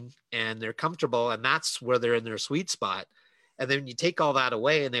routine and they're comfortable and that's where they're in their sweet spot. And then you take all that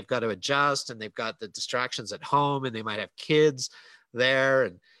away and they've got to adjust and they've got the distractions at home and they might have kids there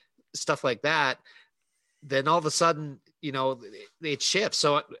and stuff like that. Then all of a sudden, it shifts.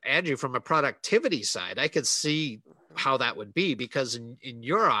 So Andrew, from a productivity side, I could see how that would be because in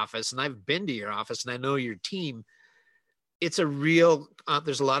your office, and I've been to your office and I know your team, it's a real,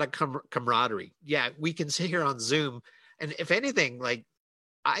 there's a lot of camaraderie. Yeah, we can sit here on Zoom. And if anything, like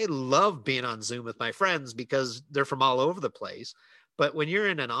I love being on Zoom with my friends because they're from all over the place. But when you're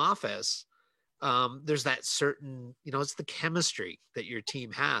in an office, there's that certain, it's the chemistry that your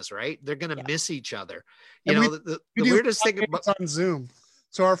team has, right? They're going to miss each other. The weirdest thing about on Zoom.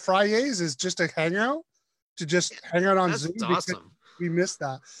 So our Fridays is just a hangout to just hang out on Zoom. Awesome. We missed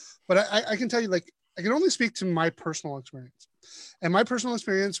that. But I can tell you, like, I can only speak to my personal experience. And my personal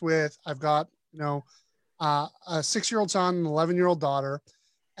experience I've got, a 6-year-old son, an 11-year-old daughter.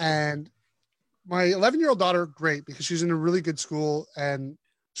 And my 11-year-old daughter, great, because she's in a really good school and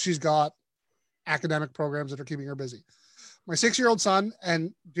she's got academic programs that are keeping her busy. My 6-year-old son,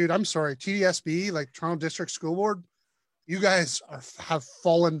 and dude, I'm sorry, TDSB, like Toronto District School Board, you guys have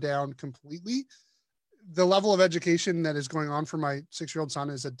fallen down completely. The level of education that is going on for my 6-year-old son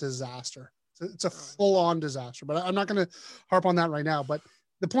is a disaster. It's a full-on disaster, but I'm not going to harp on that right now. But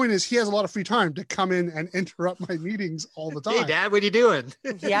the point is he has a lot of free time to come in and interrupt my meetings all the time. Hey, Dad, what are you doing?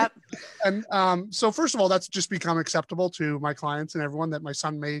 Yep. And so first of all, that's just become acceptable to my clients and everyone that my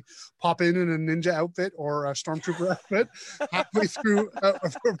son may pop in a ninja outfit or a stormtrooper outfit halfway through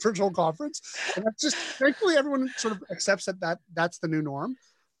a virtual conference. And that's just, thankfully, everyone sort of accepts that's the new norm.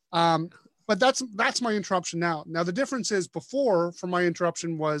 But that's my interruption now. Now, the difference is before, for my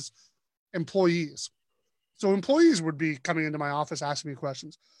interruption was employees. So employees would be coming into my office asking me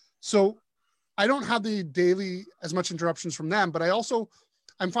questions. So I don't have the daily as much interruptions from them, but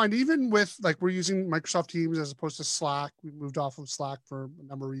I'm fine even with like we're using Microsoft Teams as opposed to Slack. We moved off of Slack for a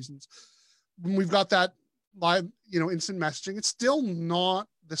number of reasons. When we've got that live, instant messaging, it's still not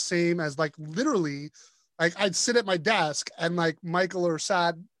the same as like literally, like I'd sit at my desk and like Michael or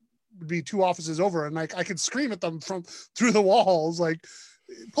Sad would be 2 offices over, and like I could scream at them from through the walls, like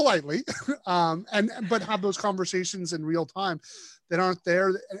politely, but have those conversations in real time that aren't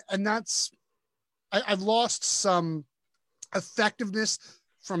there. And I've lost some effectiveness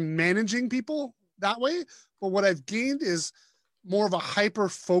from managing people that way. But what I've gained is more of a hyper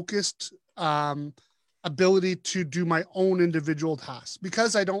focused ability to do my own individual tasks,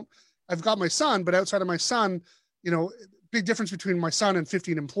 because I've got my son, but outside of my son, big difference between my son and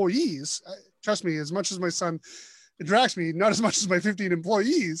 15 employees. Trust me, as much as my son interacts me, not as much as my 15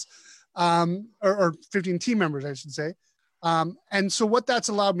 employees, or 15 team members, I should say. And so what that's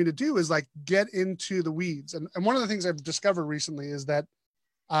allowed me to do is like get into the weeds. And one of the things I've discovered recently is that,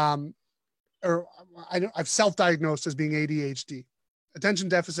 I've self-diagnosed as being ADHD, attention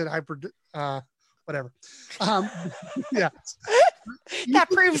deficit whatever. Yeah. That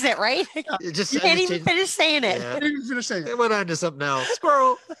proves it, right? It just You can't even finish saying it. Yeah. I didn't even finish saying it. It went on to something else.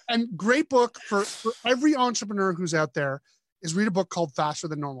 Squirrel. And great book for every entrepreneur who's out there is read a book called Faster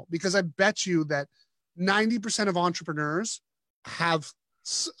Than Normal, because I bet you that 90% of entrepreneurs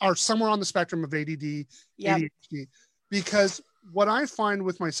are somewhere on the spectrum of ADD, Yep. ADHD. Because what I find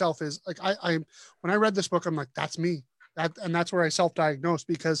with myself is like when I read this book, I'm like, that's me. And that's where I self-diagnosed,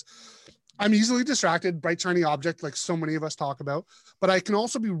 because I'm easily distracted, bright shiny object, like so many of us talk about, but I can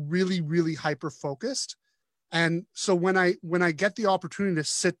also be really, really hyper focused. And so when I get the opportunity to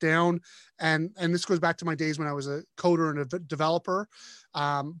sit down, and this goes back to my days when I was a coder and a developer,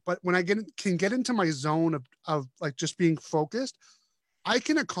 but when I can get into my zone of like just being focused, I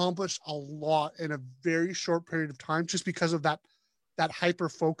can accomplish a lot in a very short period of time, just because of that hyper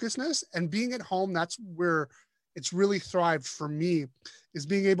focusedness. And being at home, that's where it's really thrived for me, is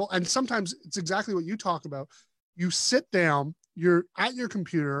being able, and sometimes it's exactly what you talk about. You sit down, you're at your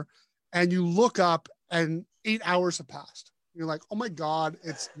computer, and you look up and 8 hours have passed. You're like, oh my God,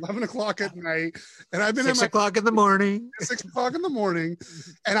 it's 11 o'clock at night. And I've been 6 o'clock in the morning. 6 o'clock in the morning.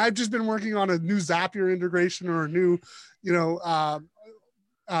 And I've just been working on a new Zapier integration or a new,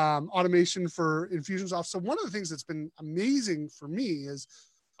 automation for Infusionsoft. So one of the things that's been amazing for me is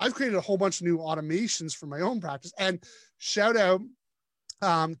I've created a whole bunch of new automations for my own practice. And shout out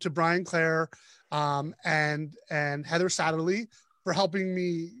to Brian Clare and Heather Satterley for helping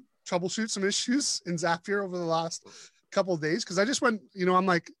me troubleshoot some issues in Zapier over the last couple of days. Cause I just went, I'm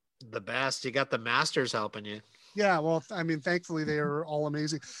like, The best. You got the masters helping you. yeah, well, I mean, thankfully they are all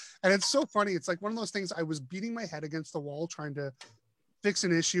amazing. And it's so funny. It's like one of those things, I was beating my head against the wall trying to fix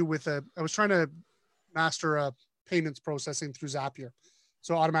an issue I was trying to master payments processing through Zapier.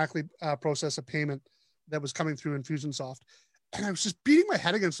 So automatically process a payment that was coming through Infusionsoft. And I was just beating my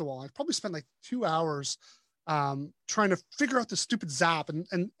head against the wall. I probably spent like 2 hours trying to figure out the stupid Zap.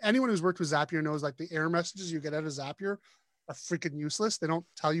 And anyone who's worked with Zapier knows like the error messages you get out of Zapier are freaking useless. They don't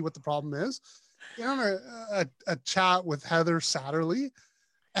tell you what the problem is. Get on a chat with Heather Satterley,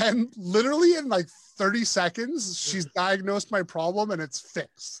 and literally in like 30 seconds, she's diagnosed my problem and it's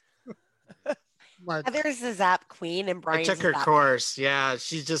fixed. Heather's the Zap queen, and Brian's I took her the Zap course. Yeah,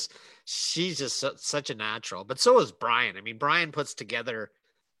 she's just such a natural. But so is Brian. I mean, Brian puts together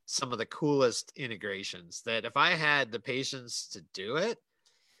some of the coolest integrations that if I had the patience to do it,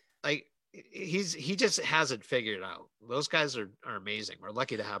 like he just has it figured out. Those guys are amazing. We're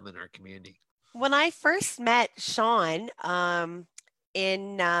lucky to have them in our community. When I first met Sean,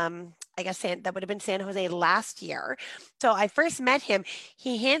 in I guess that would have been San Jose last year. So I first met him.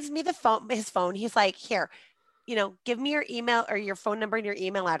 He hands me his phone. He's like, here, give me your email or your phone number and your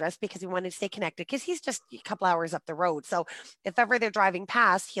email address, because we want to stay connected, because he's just a couple hours up the road. So if ever they're driving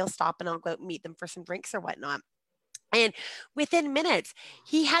past, he'll stop and I'll go meet them for some drinks or whatnot. And within minutes,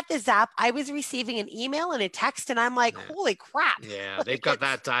 he had the Zap. I was receiving an email and a text, and I'm like, holy crap. Yeah, they've got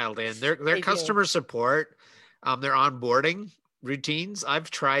that dialed in. Their They customer support, their onboarding routines, I've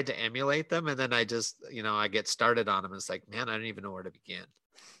tried to emulate them, and then I just, I get started on them. It's like, man, I don't even know where to begin.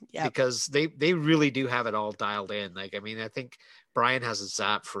 Yep. Because they really do have it all dialed in. Like, I mean, I think Brian has a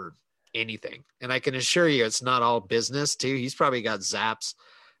Zap for anything. And I can assure you it's not all business too. He's probably got Zaps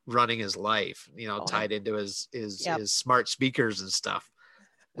running his life, tied into his smart speakers and stuff.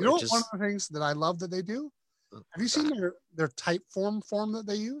 One of the things that I love that they do, have you seen their Typeform form that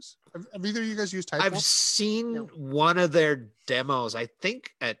they use? Have either of you guys used Typeform? I've seen one of their demos. I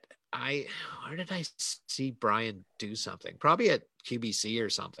think where did I see Brian do something? Probably at QBC or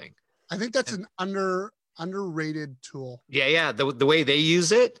something. I think that's an underrated tool. Yeah. The way they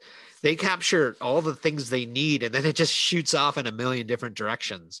use it, they capture all the things they need, and then it just shoots off in a million different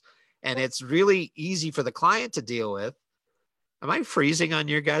directions. And it's really easy for the client to deal with. Am I freezing on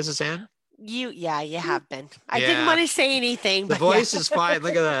your guys' end? You have been. I didn't want to say anything. The but voice is fine.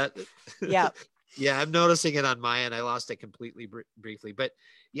 Look at that. Yeah. Yeah, I'm noticing it on my end. I lost it completely briefly. But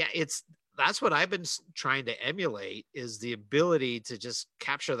yeah, that's what I've been trying to emulate, is the ability to just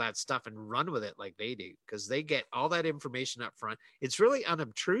capture that stuff and run with it like they do, because they get all that information up front. It's really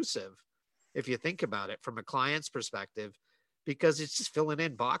unobtrusive if you think about it from a client's perspective, because it's just filling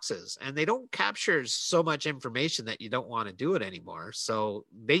in boxes, and they don't capture so much information that you don't want to do it anymore. So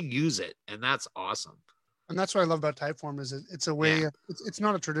they use it, and that's awesome. And that's what I love about Typeform, is it's a way, it's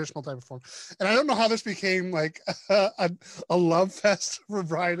not a traditional type of form. And I don't know how this became like a love fest for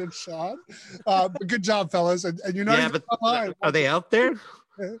Brian and Sean. But good job, fellas. And you're not but are they out there?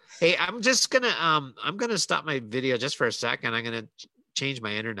 Hey, I'm gonna stop my video just for a second. I'm gonna change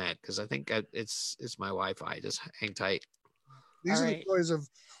my internet, because I think it's my Wi-Fi. Just hang tight. These are the joys of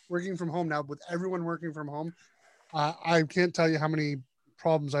working from home now. With everyone working from home, I can't tell you how many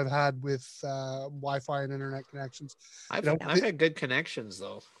problems I've had with Wi-Fi and internet connections. I've had good connections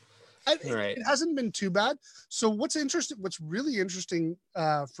though. It hasn't been too bad. So what's really interesting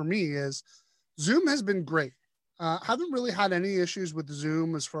for me is Zoom has been great. Haven't really had any issues with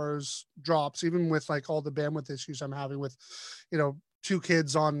Zoom as far as drops, even with like all the bandwidth issues I'm having with, 2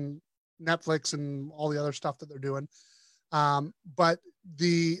 kids on Netflix and all the other stuff that they're doing. But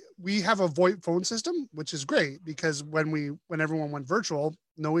we have a VoIP phone system, which is great, because when everyone went virtual,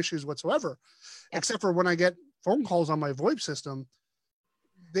 no issues whatsoever, except for when I get phone calls on my VoIP system.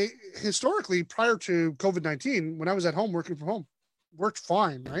 They historically, prior to COVID-19, when I was at home working from home, worked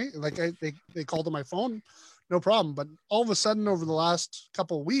fine, right? Like they called on my phone, no problem. But all of a sudden, over the last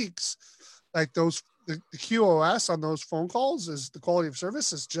couple of weeks, like the QoS on those phone calls, is the quality of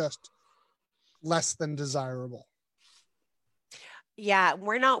service is just less than desirable. Yeah,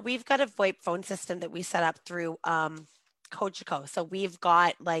 we've got a VoIP phone system that we set up through Cogeco. So we've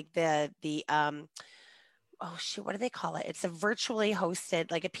got like the what do they call it? It's a virtually hosted,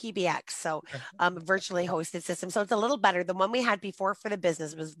 like a PBX. So virtually hosted system. So it's a little better. The one we had before for the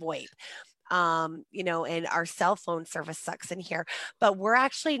business was VoIP. And our cell phone service sucks in here, but we're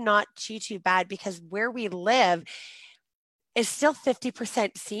actually not too bad, because where we live is still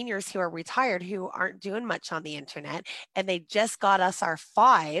 50% seniors who are retired, who aren't doing much on the internet, and they just got us our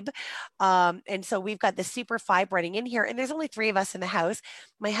Fibe. And so we've got the super Fibe running in here, and there's only 3 of us in the house.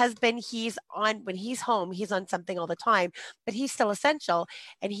 My husband, when he's home, he's on something all the time, but he's still essential,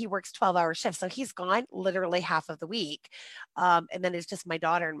 and he works 12-hour shifts. So he's gone literally half of the week. And then it's just my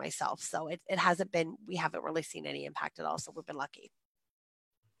daughter and myself. So we haven't really seen any impact at all. So we've been lucky.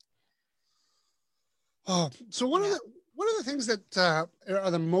 Oh, so one of the things that are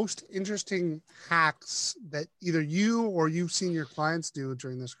the most interesting hacks that either you or you've seen your clients do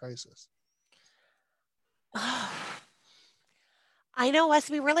during this crisis? I know, Wes,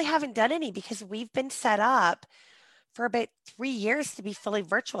 we really haven't done any, because we've been set up for about 3 years to be fully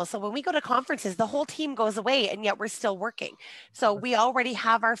virtual. So when we go to conferences, the whole team goes away, and yet we're still working. So we already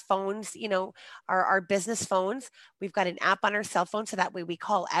have our phones, our business phones. We've got an app on our cell phone, so that way we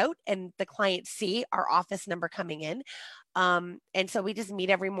call out and the clients see our office number coming in. And so we just meet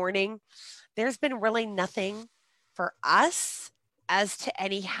every morning. There's been really nothing for us as to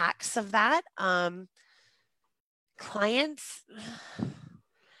any hacks of that. Clients,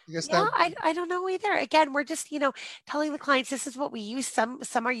 I don't know either. Again, we're just, telling the clients this is what we use. Some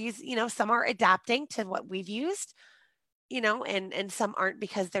are using, some are adapting to what we've used, and some aren't,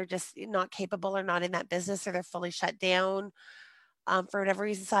 because they're just not capable or not in that business, or they're fully shut down for whatever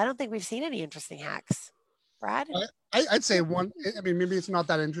reason. So I don't think we've seen any interesting hacks. Brad? I'd say one, maybe it's not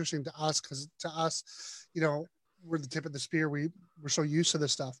that interesting to us, because to us, we're the tip of the spear. We're so used to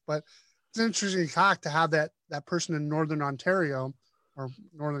this stuff, but it's an interesting hack to have that person in Northern Ontario or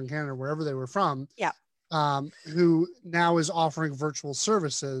Northern Canada, wherever they were from, who now is offering virtual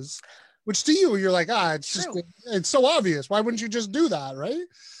services, which to you, you're like, it's so obvious. Why wouldn't you just do that, right?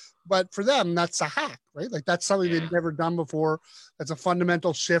 But for them, that's a hack, right? Like that's something they've never done before. That's a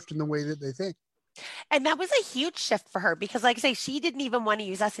fundamental shift in the way that they think. And that was a huge shift for her, because like I say, she didn't even want to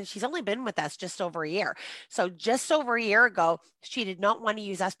use us, and she's only been with us just over a year. So just over a year ago, she did not want to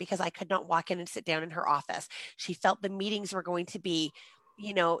use us because I could not walk in and sit down in her office. She felt the meetings were going to be,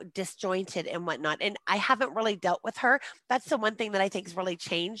 disjointed and whatnot. And I haven't really dealt with her. That's the one thing that I think has really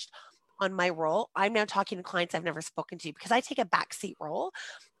changed on my role. I'm now talking to clients I've never spoken to, because I take a backseat role.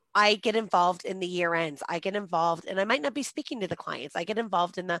 I get involved in the year ends. I get involved, and I might not be speaking to the clients. I get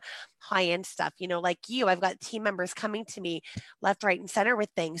involved in the high end stuff, like you, I've got team members coming to me left, right, and center with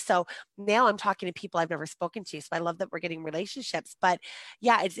things. So now I'm talking to people I've never spoken to. So I love that we're getting relationships. But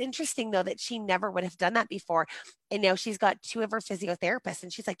yeah, it's interesting though that she never would have done that before. And now she's got 2 of her physiotherapists,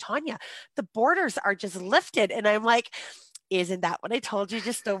 and she's like, Tanya, the borders are just lifted. And I'm like, isn't that what I told you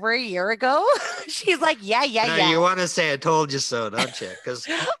just over a year ago? She's like, yeah. You want to say I told you so, don't you? Because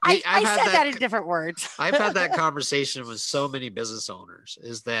I said that in different words. I've had that conversation with so many business owners,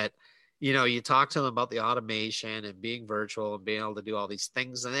 is that, you talk to them about the automation and being virtual and being able to do all these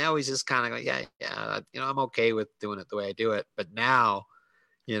things. And they always just kind of go, yeah, I'm okay with doing it the way I do it. But now,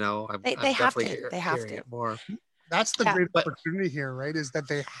 I'm they have definitely to. They have hearing to. it more. That's the great opportunity here, right? Is that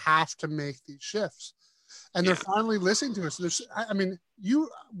they have to make these shifts. And they're finally listening to us.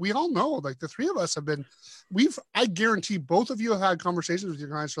 We all know, like the 3 of us have been, I guarantee both of you have had conversations with your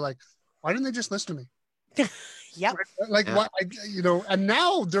clients who are like, why didn't they just listen to me? Yep. Like what, and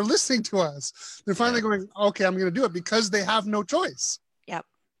now they're listening to us. They're finally going, okay, I'm going to do it, because they have no choice. Yep.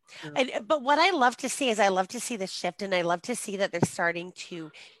 But what I love to see is I love to see the shift, and I love to see that they're starting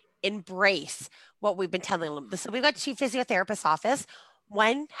to embrace what we've been telling them. So we've got Chief Physiotherapist office.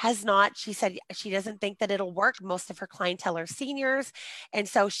 One has not. She said she doesn't think that it'll work. Most of her clientele are seniors. And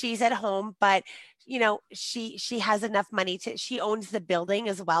so she's at home, but she has enough money she owns the building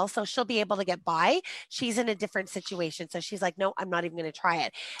as well. So she'll be able to get by. She's in a different situation. So she's like, no, I'm not even going to try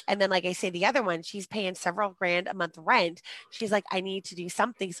it. And then, like I say, the other one, she's paying several grand a month rent. She's like, I need to do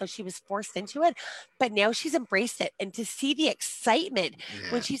something. So she was forced into it, but now she's embraced it. And to see the excitement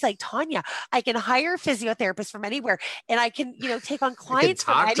when she's like, Tanya, I can hire a physiotherapist from anywhere, and I can, take on clients.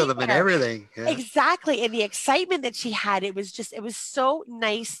 You can talk to them and everything. Yeah. Exactly. And the excitement that she had, it was so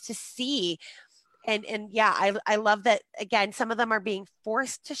nice to see. And yeah, I love that. Again, some of them are being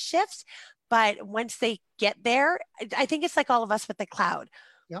forced to shift, but once they get there, I think it's like all of us with the cloud.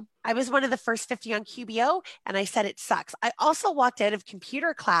 Yep. I was one of the first 50 on QBO, and I said, it sucks. I also walked out of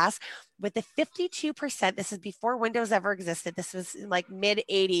computer class with a 52%. This is before Windows ever existed. This was in like mid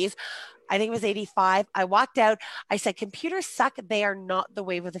 80s. I think it was 85. I walked out. I said, computers suck. They are not the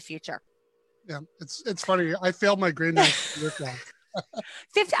wave of the future. Yeah. It's funny. I failed my grade 9 computer class.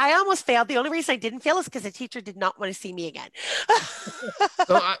 50. I almost failed. The only reason I didn't fail is because the teacher did not want to see me again.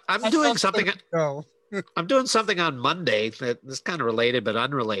 So I'm doing something. I'm doing something on Monday that is kind of related but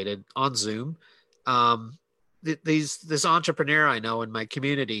unrelated on Zoom. This entrepreneur I know in my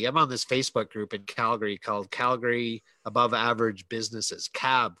community, I'm on this Facebook group in Calgary called Calgary Above Average Businesses,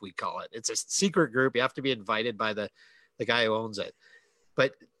 CAB we call it. It's a secret group. You have to be invited by the guy who owns it.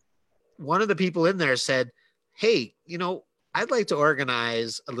 But one of the people in there said, hey, I'd like to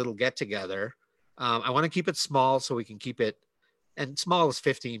organize a little get together. I want to keep it small so we can keep it, and small is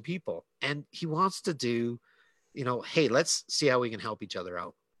 15 people. And he wants to do, hey, let's see how we can help each other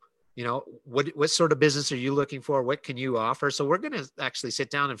out. What sort of business are you looking for? What can you offer? So we're going to actually sit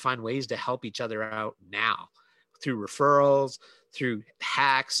down and find ways to help each other out now through referrals, through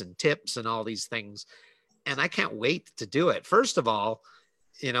hacks and tips and all these things. And I can't wait to do it. First of all,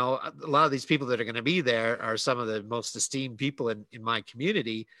 a lot of these people that are going to be there are some of the most esteemed people in my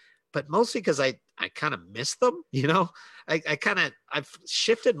community, but mostly because I kind of miss them. I've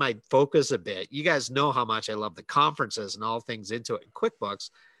shifted my focus a bit. You guys know how much I love the conferences and all things into it in QuickBooks,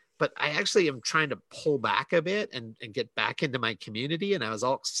 but I actually am trying to pull back a bit and get back into my community. And I was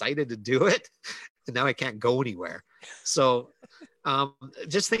all excited to do it. And now I can't go anywhere. So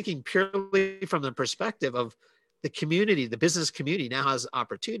just thinking purely from the perspective of the community, the business community now has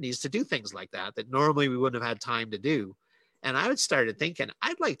opportunities to do things like that normally we wouldn't have had time to do. And I started thinking,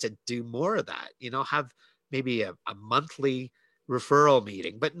 I'd like to do more of that, have maybe a monthly referral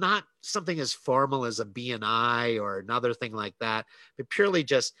meeting, but not something as formal as a BNI or another thing like that, but purely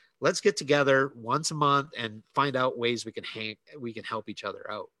just let's get together once a month and find out ways we can help each other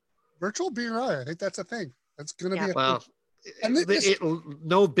out. Virtual BNI, I think that's a thing. That's going to be a thing. And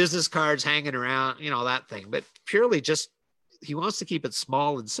no business cards hanging around, that thing, but purely just, he wants to keep it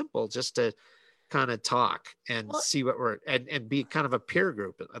small and simple just to kind of talk and see what and be kind of a peer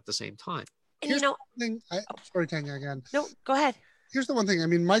group at the same time. And sorry, Tanya, again. No, go ahead. Here's the one thing. I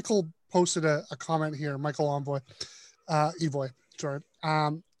mean, Michael posted a comment here, Michael Envoy, Evoy, sorry.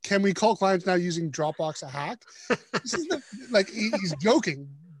 Can we call clients now using Dropbox a hack? This is he's joking,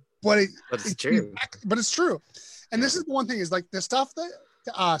 but it's true. But it's true. And this is the one thing is like the stuff that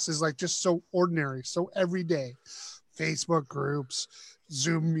to us is like just so ordinary, so everyday. Facebook groups,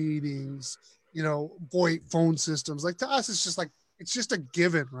 Zoom meetings, VoIP phone systems. Like to us, it's just a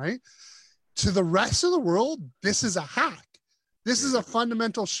given, right? To the rest of the world, this is a hack. This is a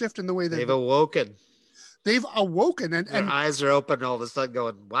fundamental shift in the way that They've awoken. they've awoken, Their and eyes are open all of a sudden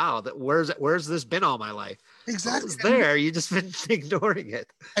going, wow, where's this been all my life? exactly. It's there. You just been ignoring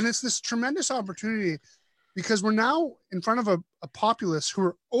it. And it's this tremendous opportunity because we're now in front of a populace who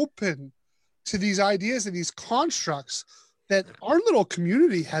are open to these ideas and these constructs that our little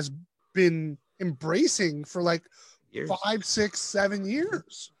community has been embracing for like Years. 5, 6, 7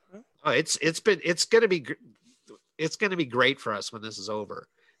 years. Oh, it's going to be great for us when this is over,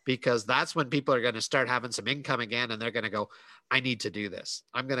 because that's when people are going to start having some income again, and they're going to go, I need to do this.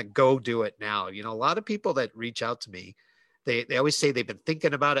 I'm going to go do it now. You know, a lot of people that reach out to me, they always say they've been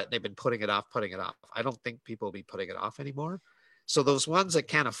thinking about it and they've been putting it off. I don't think people will be putting it off anymore. So those ones that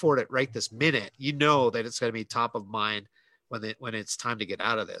can't afford it right this minute, you know that it's going to be top of mind when it's time to get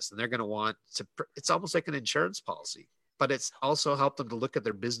out of this, and they're going to want to, it's almost like an insurance policy, but it's also helped them to look at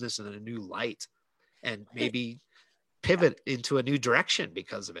their business in a new light and maybe pivot into a new direction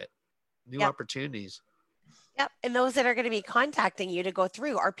because of it, new opportunities. Yep. And those that are going to be contacting you to go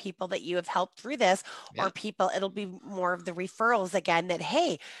through are people that you have helped through this, or people, it'll be more of the referrals again that,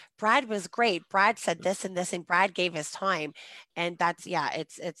 hey, Brad was great. Brad said this and this, and Brad gave his time. And that's,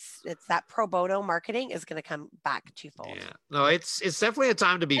 it's that pro bono marketing is going to come back twofold. Yeah, no, it's definitely a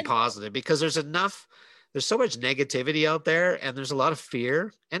time to be positive, because there's so much negativity out there, and there's a lot of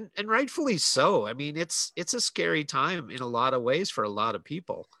fear, and rightfully so. I mean, it's a scary time in a lot of ways for a lot of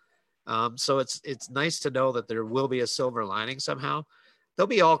people. So it's nice to know that there will be a silver lining somehow. There'll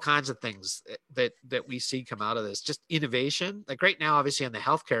be all kinds of things that we see come out of this, just innovation. Like right now, obviously on the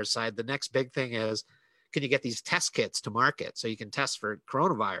healthcare side, the next big thing is, can you get these test kits to market so you can test for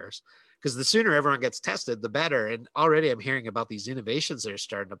coronavirus? Because the sooner everyone gets tested, the better. And already I'm hearing about these innovations that are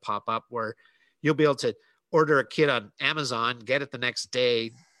starting to pop up, where you'll be able to order a kit on Amazon, get it the next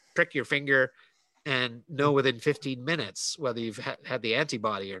day, prick your finger, and know within 15 minutes whether you've had the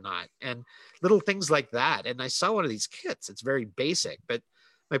antibody or not, and little things like that. And I saw one of these kits. It's very basic, but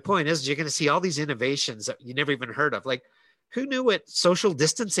my point is, you're going to see all these innovations that you never even heard of. Like, who knew what social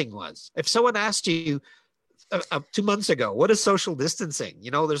distancing was? If someone asked you 2 months ago, what is social distancing?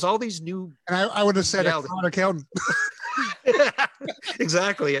 You know, there's all these new. And I would have said a fraud accountant.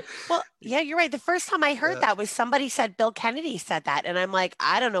 Exactly. Well, yeah, you're right. The first time I heard that was somebody said Bill Kennedy said that. And I'm like,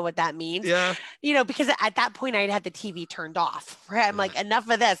 I don't know what that means. Yeah. You know, because at that point I had the TV turned off. Right? I'm like, enough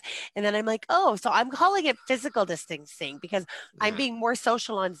of this. And then I'm like, oh, so I'm calling it physical distancing because I'm being more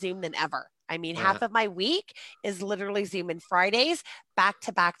social on Zoom than ever. I mean, half of my week is literally Zoom, and Fridays back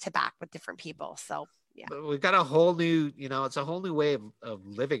to back to back with different people. So yeah, but we've got a whole new, it's a whole new way of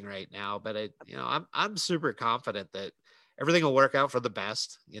living right now. But I'm super confident that everything will work out for the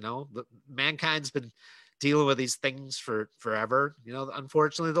best. Mankind's been dealing with these things for forever.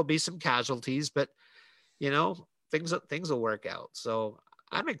 Unfortunately, there'll be some casualties, but things will work out. So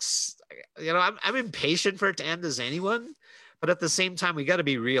I'm impatient for it to end as anyone, but at the same time, we got to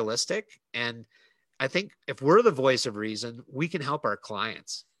be realistic. And I think if we're the voice of reason, we can help our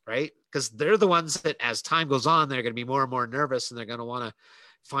clients, right? Because they're the ones that, as time goes on, they're going to be more and more nervous, and they're going to want to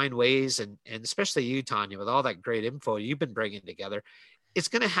find ways. And especially you, Tanya, with all that great info you've been bringing together, it's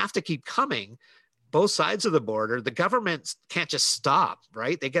going to have to keep coming. Both sides of the border, the government can't just stop,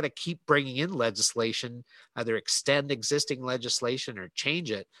 right? They got to keep bringing in legislation, either extend existing legislation or change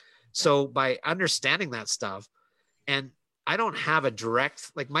it. So by understanding that stuff, and I don't have a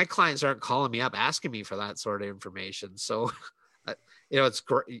direct, like, my clients aren't calling me up asking me for that sort of information. So, it's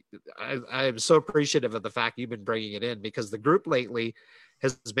great. I'm so appreciative of the fact you've been bringing it in, because the group lately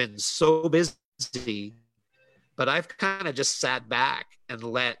has been so busy, but I've kind of just sat back and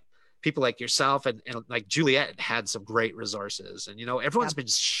let people like yourself and like Juliet had some great resources, and everyone's been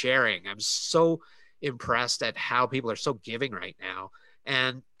sharing. I'm so impressed at how people are so giving right now,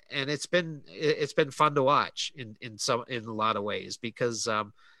 and it's been fun to watch in a lot of ways, because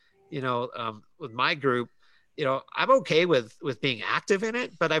with my group, I'm okay with being active in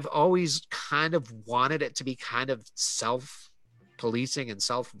it, but I've always kind of wanted it to be kind of self-policing and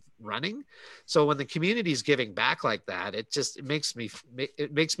self-running. So when the community is giving back like that, it makes me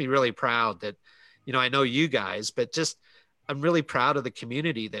really proud that, I know you guys, but just I'm really proud of the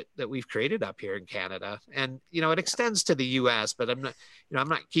community that we've created up here in Canada. And, it extends to the US, but I'm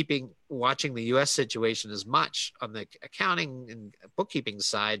not watching the US situation as much on the accounting and bookkeeping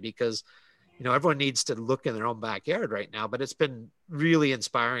side, because everyone needs to look in their own backyard right now. But it's been really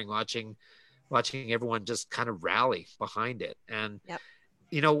inspiring watching everyone just kind of rally behind it. And,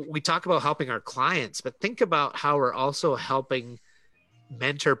 we talk about helping our clients, but think about how we're also helping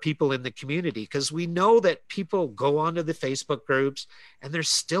mentor people in the community, because we know that people go onto the Facebook groups and they're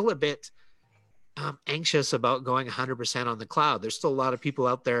still a bit anxious about going 100% on the cloud. There's still a lot of people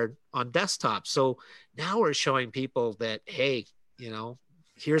out there on desktop. So now we're showing people that, hey,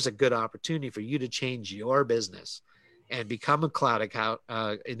 here's a good opportunity for you to change your business and become a cloud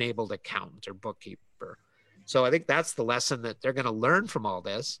enabled accountant or bookkeeper. So I think that's the lesson that they're going to learn from all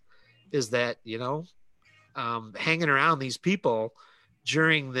this, is that, hanging around these people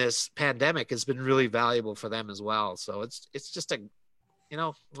during this pandemic has been really valuable for them as well. So it's just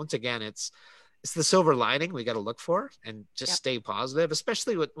once again, it's the silver lining we got to look for and just stay positive,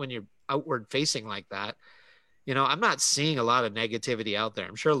 especially when you're outward facing like that. I'm not seeing a lot of negativity out there.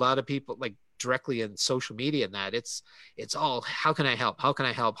 I'm sure a lot of people, like directly in social media, and that it's all, how can I help? How can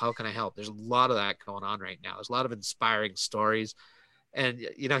I help? How can I help? There's a lot of that going on right now. There's a lot of inspiring stories. And,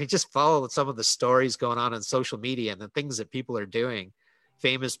 you just follow some of the stories going on social media and the things that people are doing,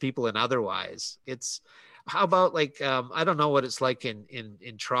 famous people and otherwise. How about I don't know what it's like in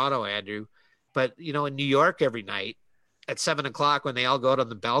Toronto, Andrew, but, in New York every night at 7:00 when they all go out on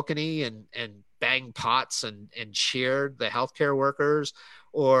the balcony and bang pots and cheer the healthcare workers.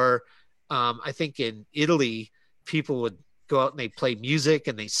 Or I think in Italy, people would go out and they play music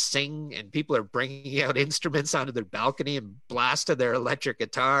and they sing, and people are bringing out instruments onto their balcony and blasting their electric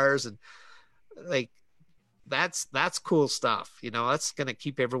guitars. And that's cool stuff. That's going to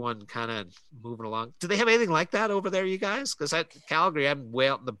keep everyone kind of moving along. Do they have anything like that over there, you guys? Because at Calgary, I'm way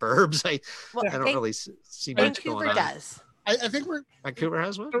out in the burbs. I don't really see much going on. Vancouver does. I think Vancouver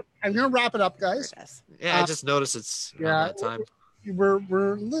has one. I'm going to wrap it up, guys. Yeah, I just noticed it's around that time. We're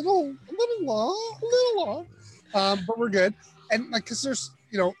a little long, but we're good. And because there's,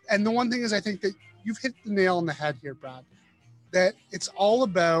 and the one thing is, I think that you've hit the nail on the head here, Brad, that it's all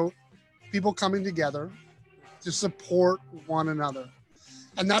about people coming together to support one another.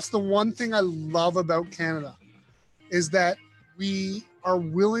 And that's the one thing I love about Canada, is that we are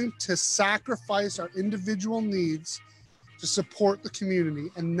willing to sacrifice our individual needs to support the community.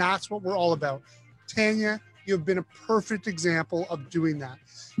 And that's what we're all about. Tanya, you've been a perfect example of doing that.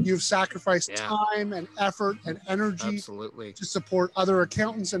 You've sacrificed time and effort and energy to support other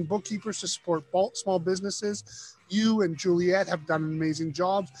accountants and bookkeepers, to support small businesses. You and Juliet have done amazing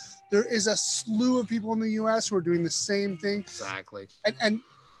jobs. There is a slew of people in the US who are doing the same thing. Exactly. And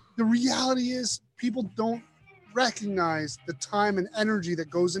the reality is, people don't recognize the time and energy that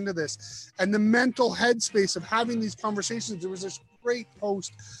goes into this, and the mental headspace of having these conversations. There was this great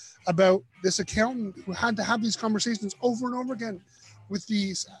post about this accountant who had to have these conversations over and over again with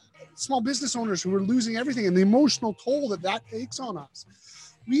these small business owners who are losing everything, and the emotional toll that takes on us.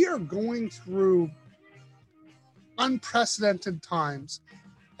 We are going through unprecedented times,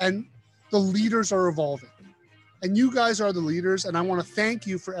 and the leaders are evolving, and you guys are the leaders. And I want to thank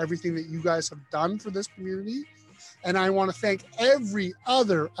you for everything that you guys have done for this community. And I want to thank every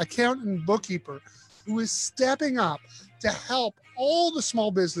other accountant and bookkeeper who is stepping up to help all the small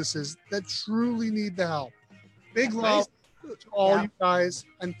businesses that truly need the help. Big love to all you guys.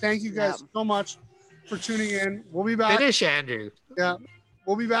 And thank you guys so much for tuning in. We'll be back. Finish, Andrew. Yeah.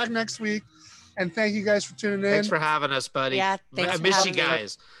 We'll be back next week. And thank you guys for tuning in. Thanks for having us, buddy. Yeah, I miss you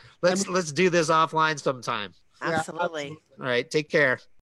guys. Let's do this offline sometime. Absolutely. All right. Take care.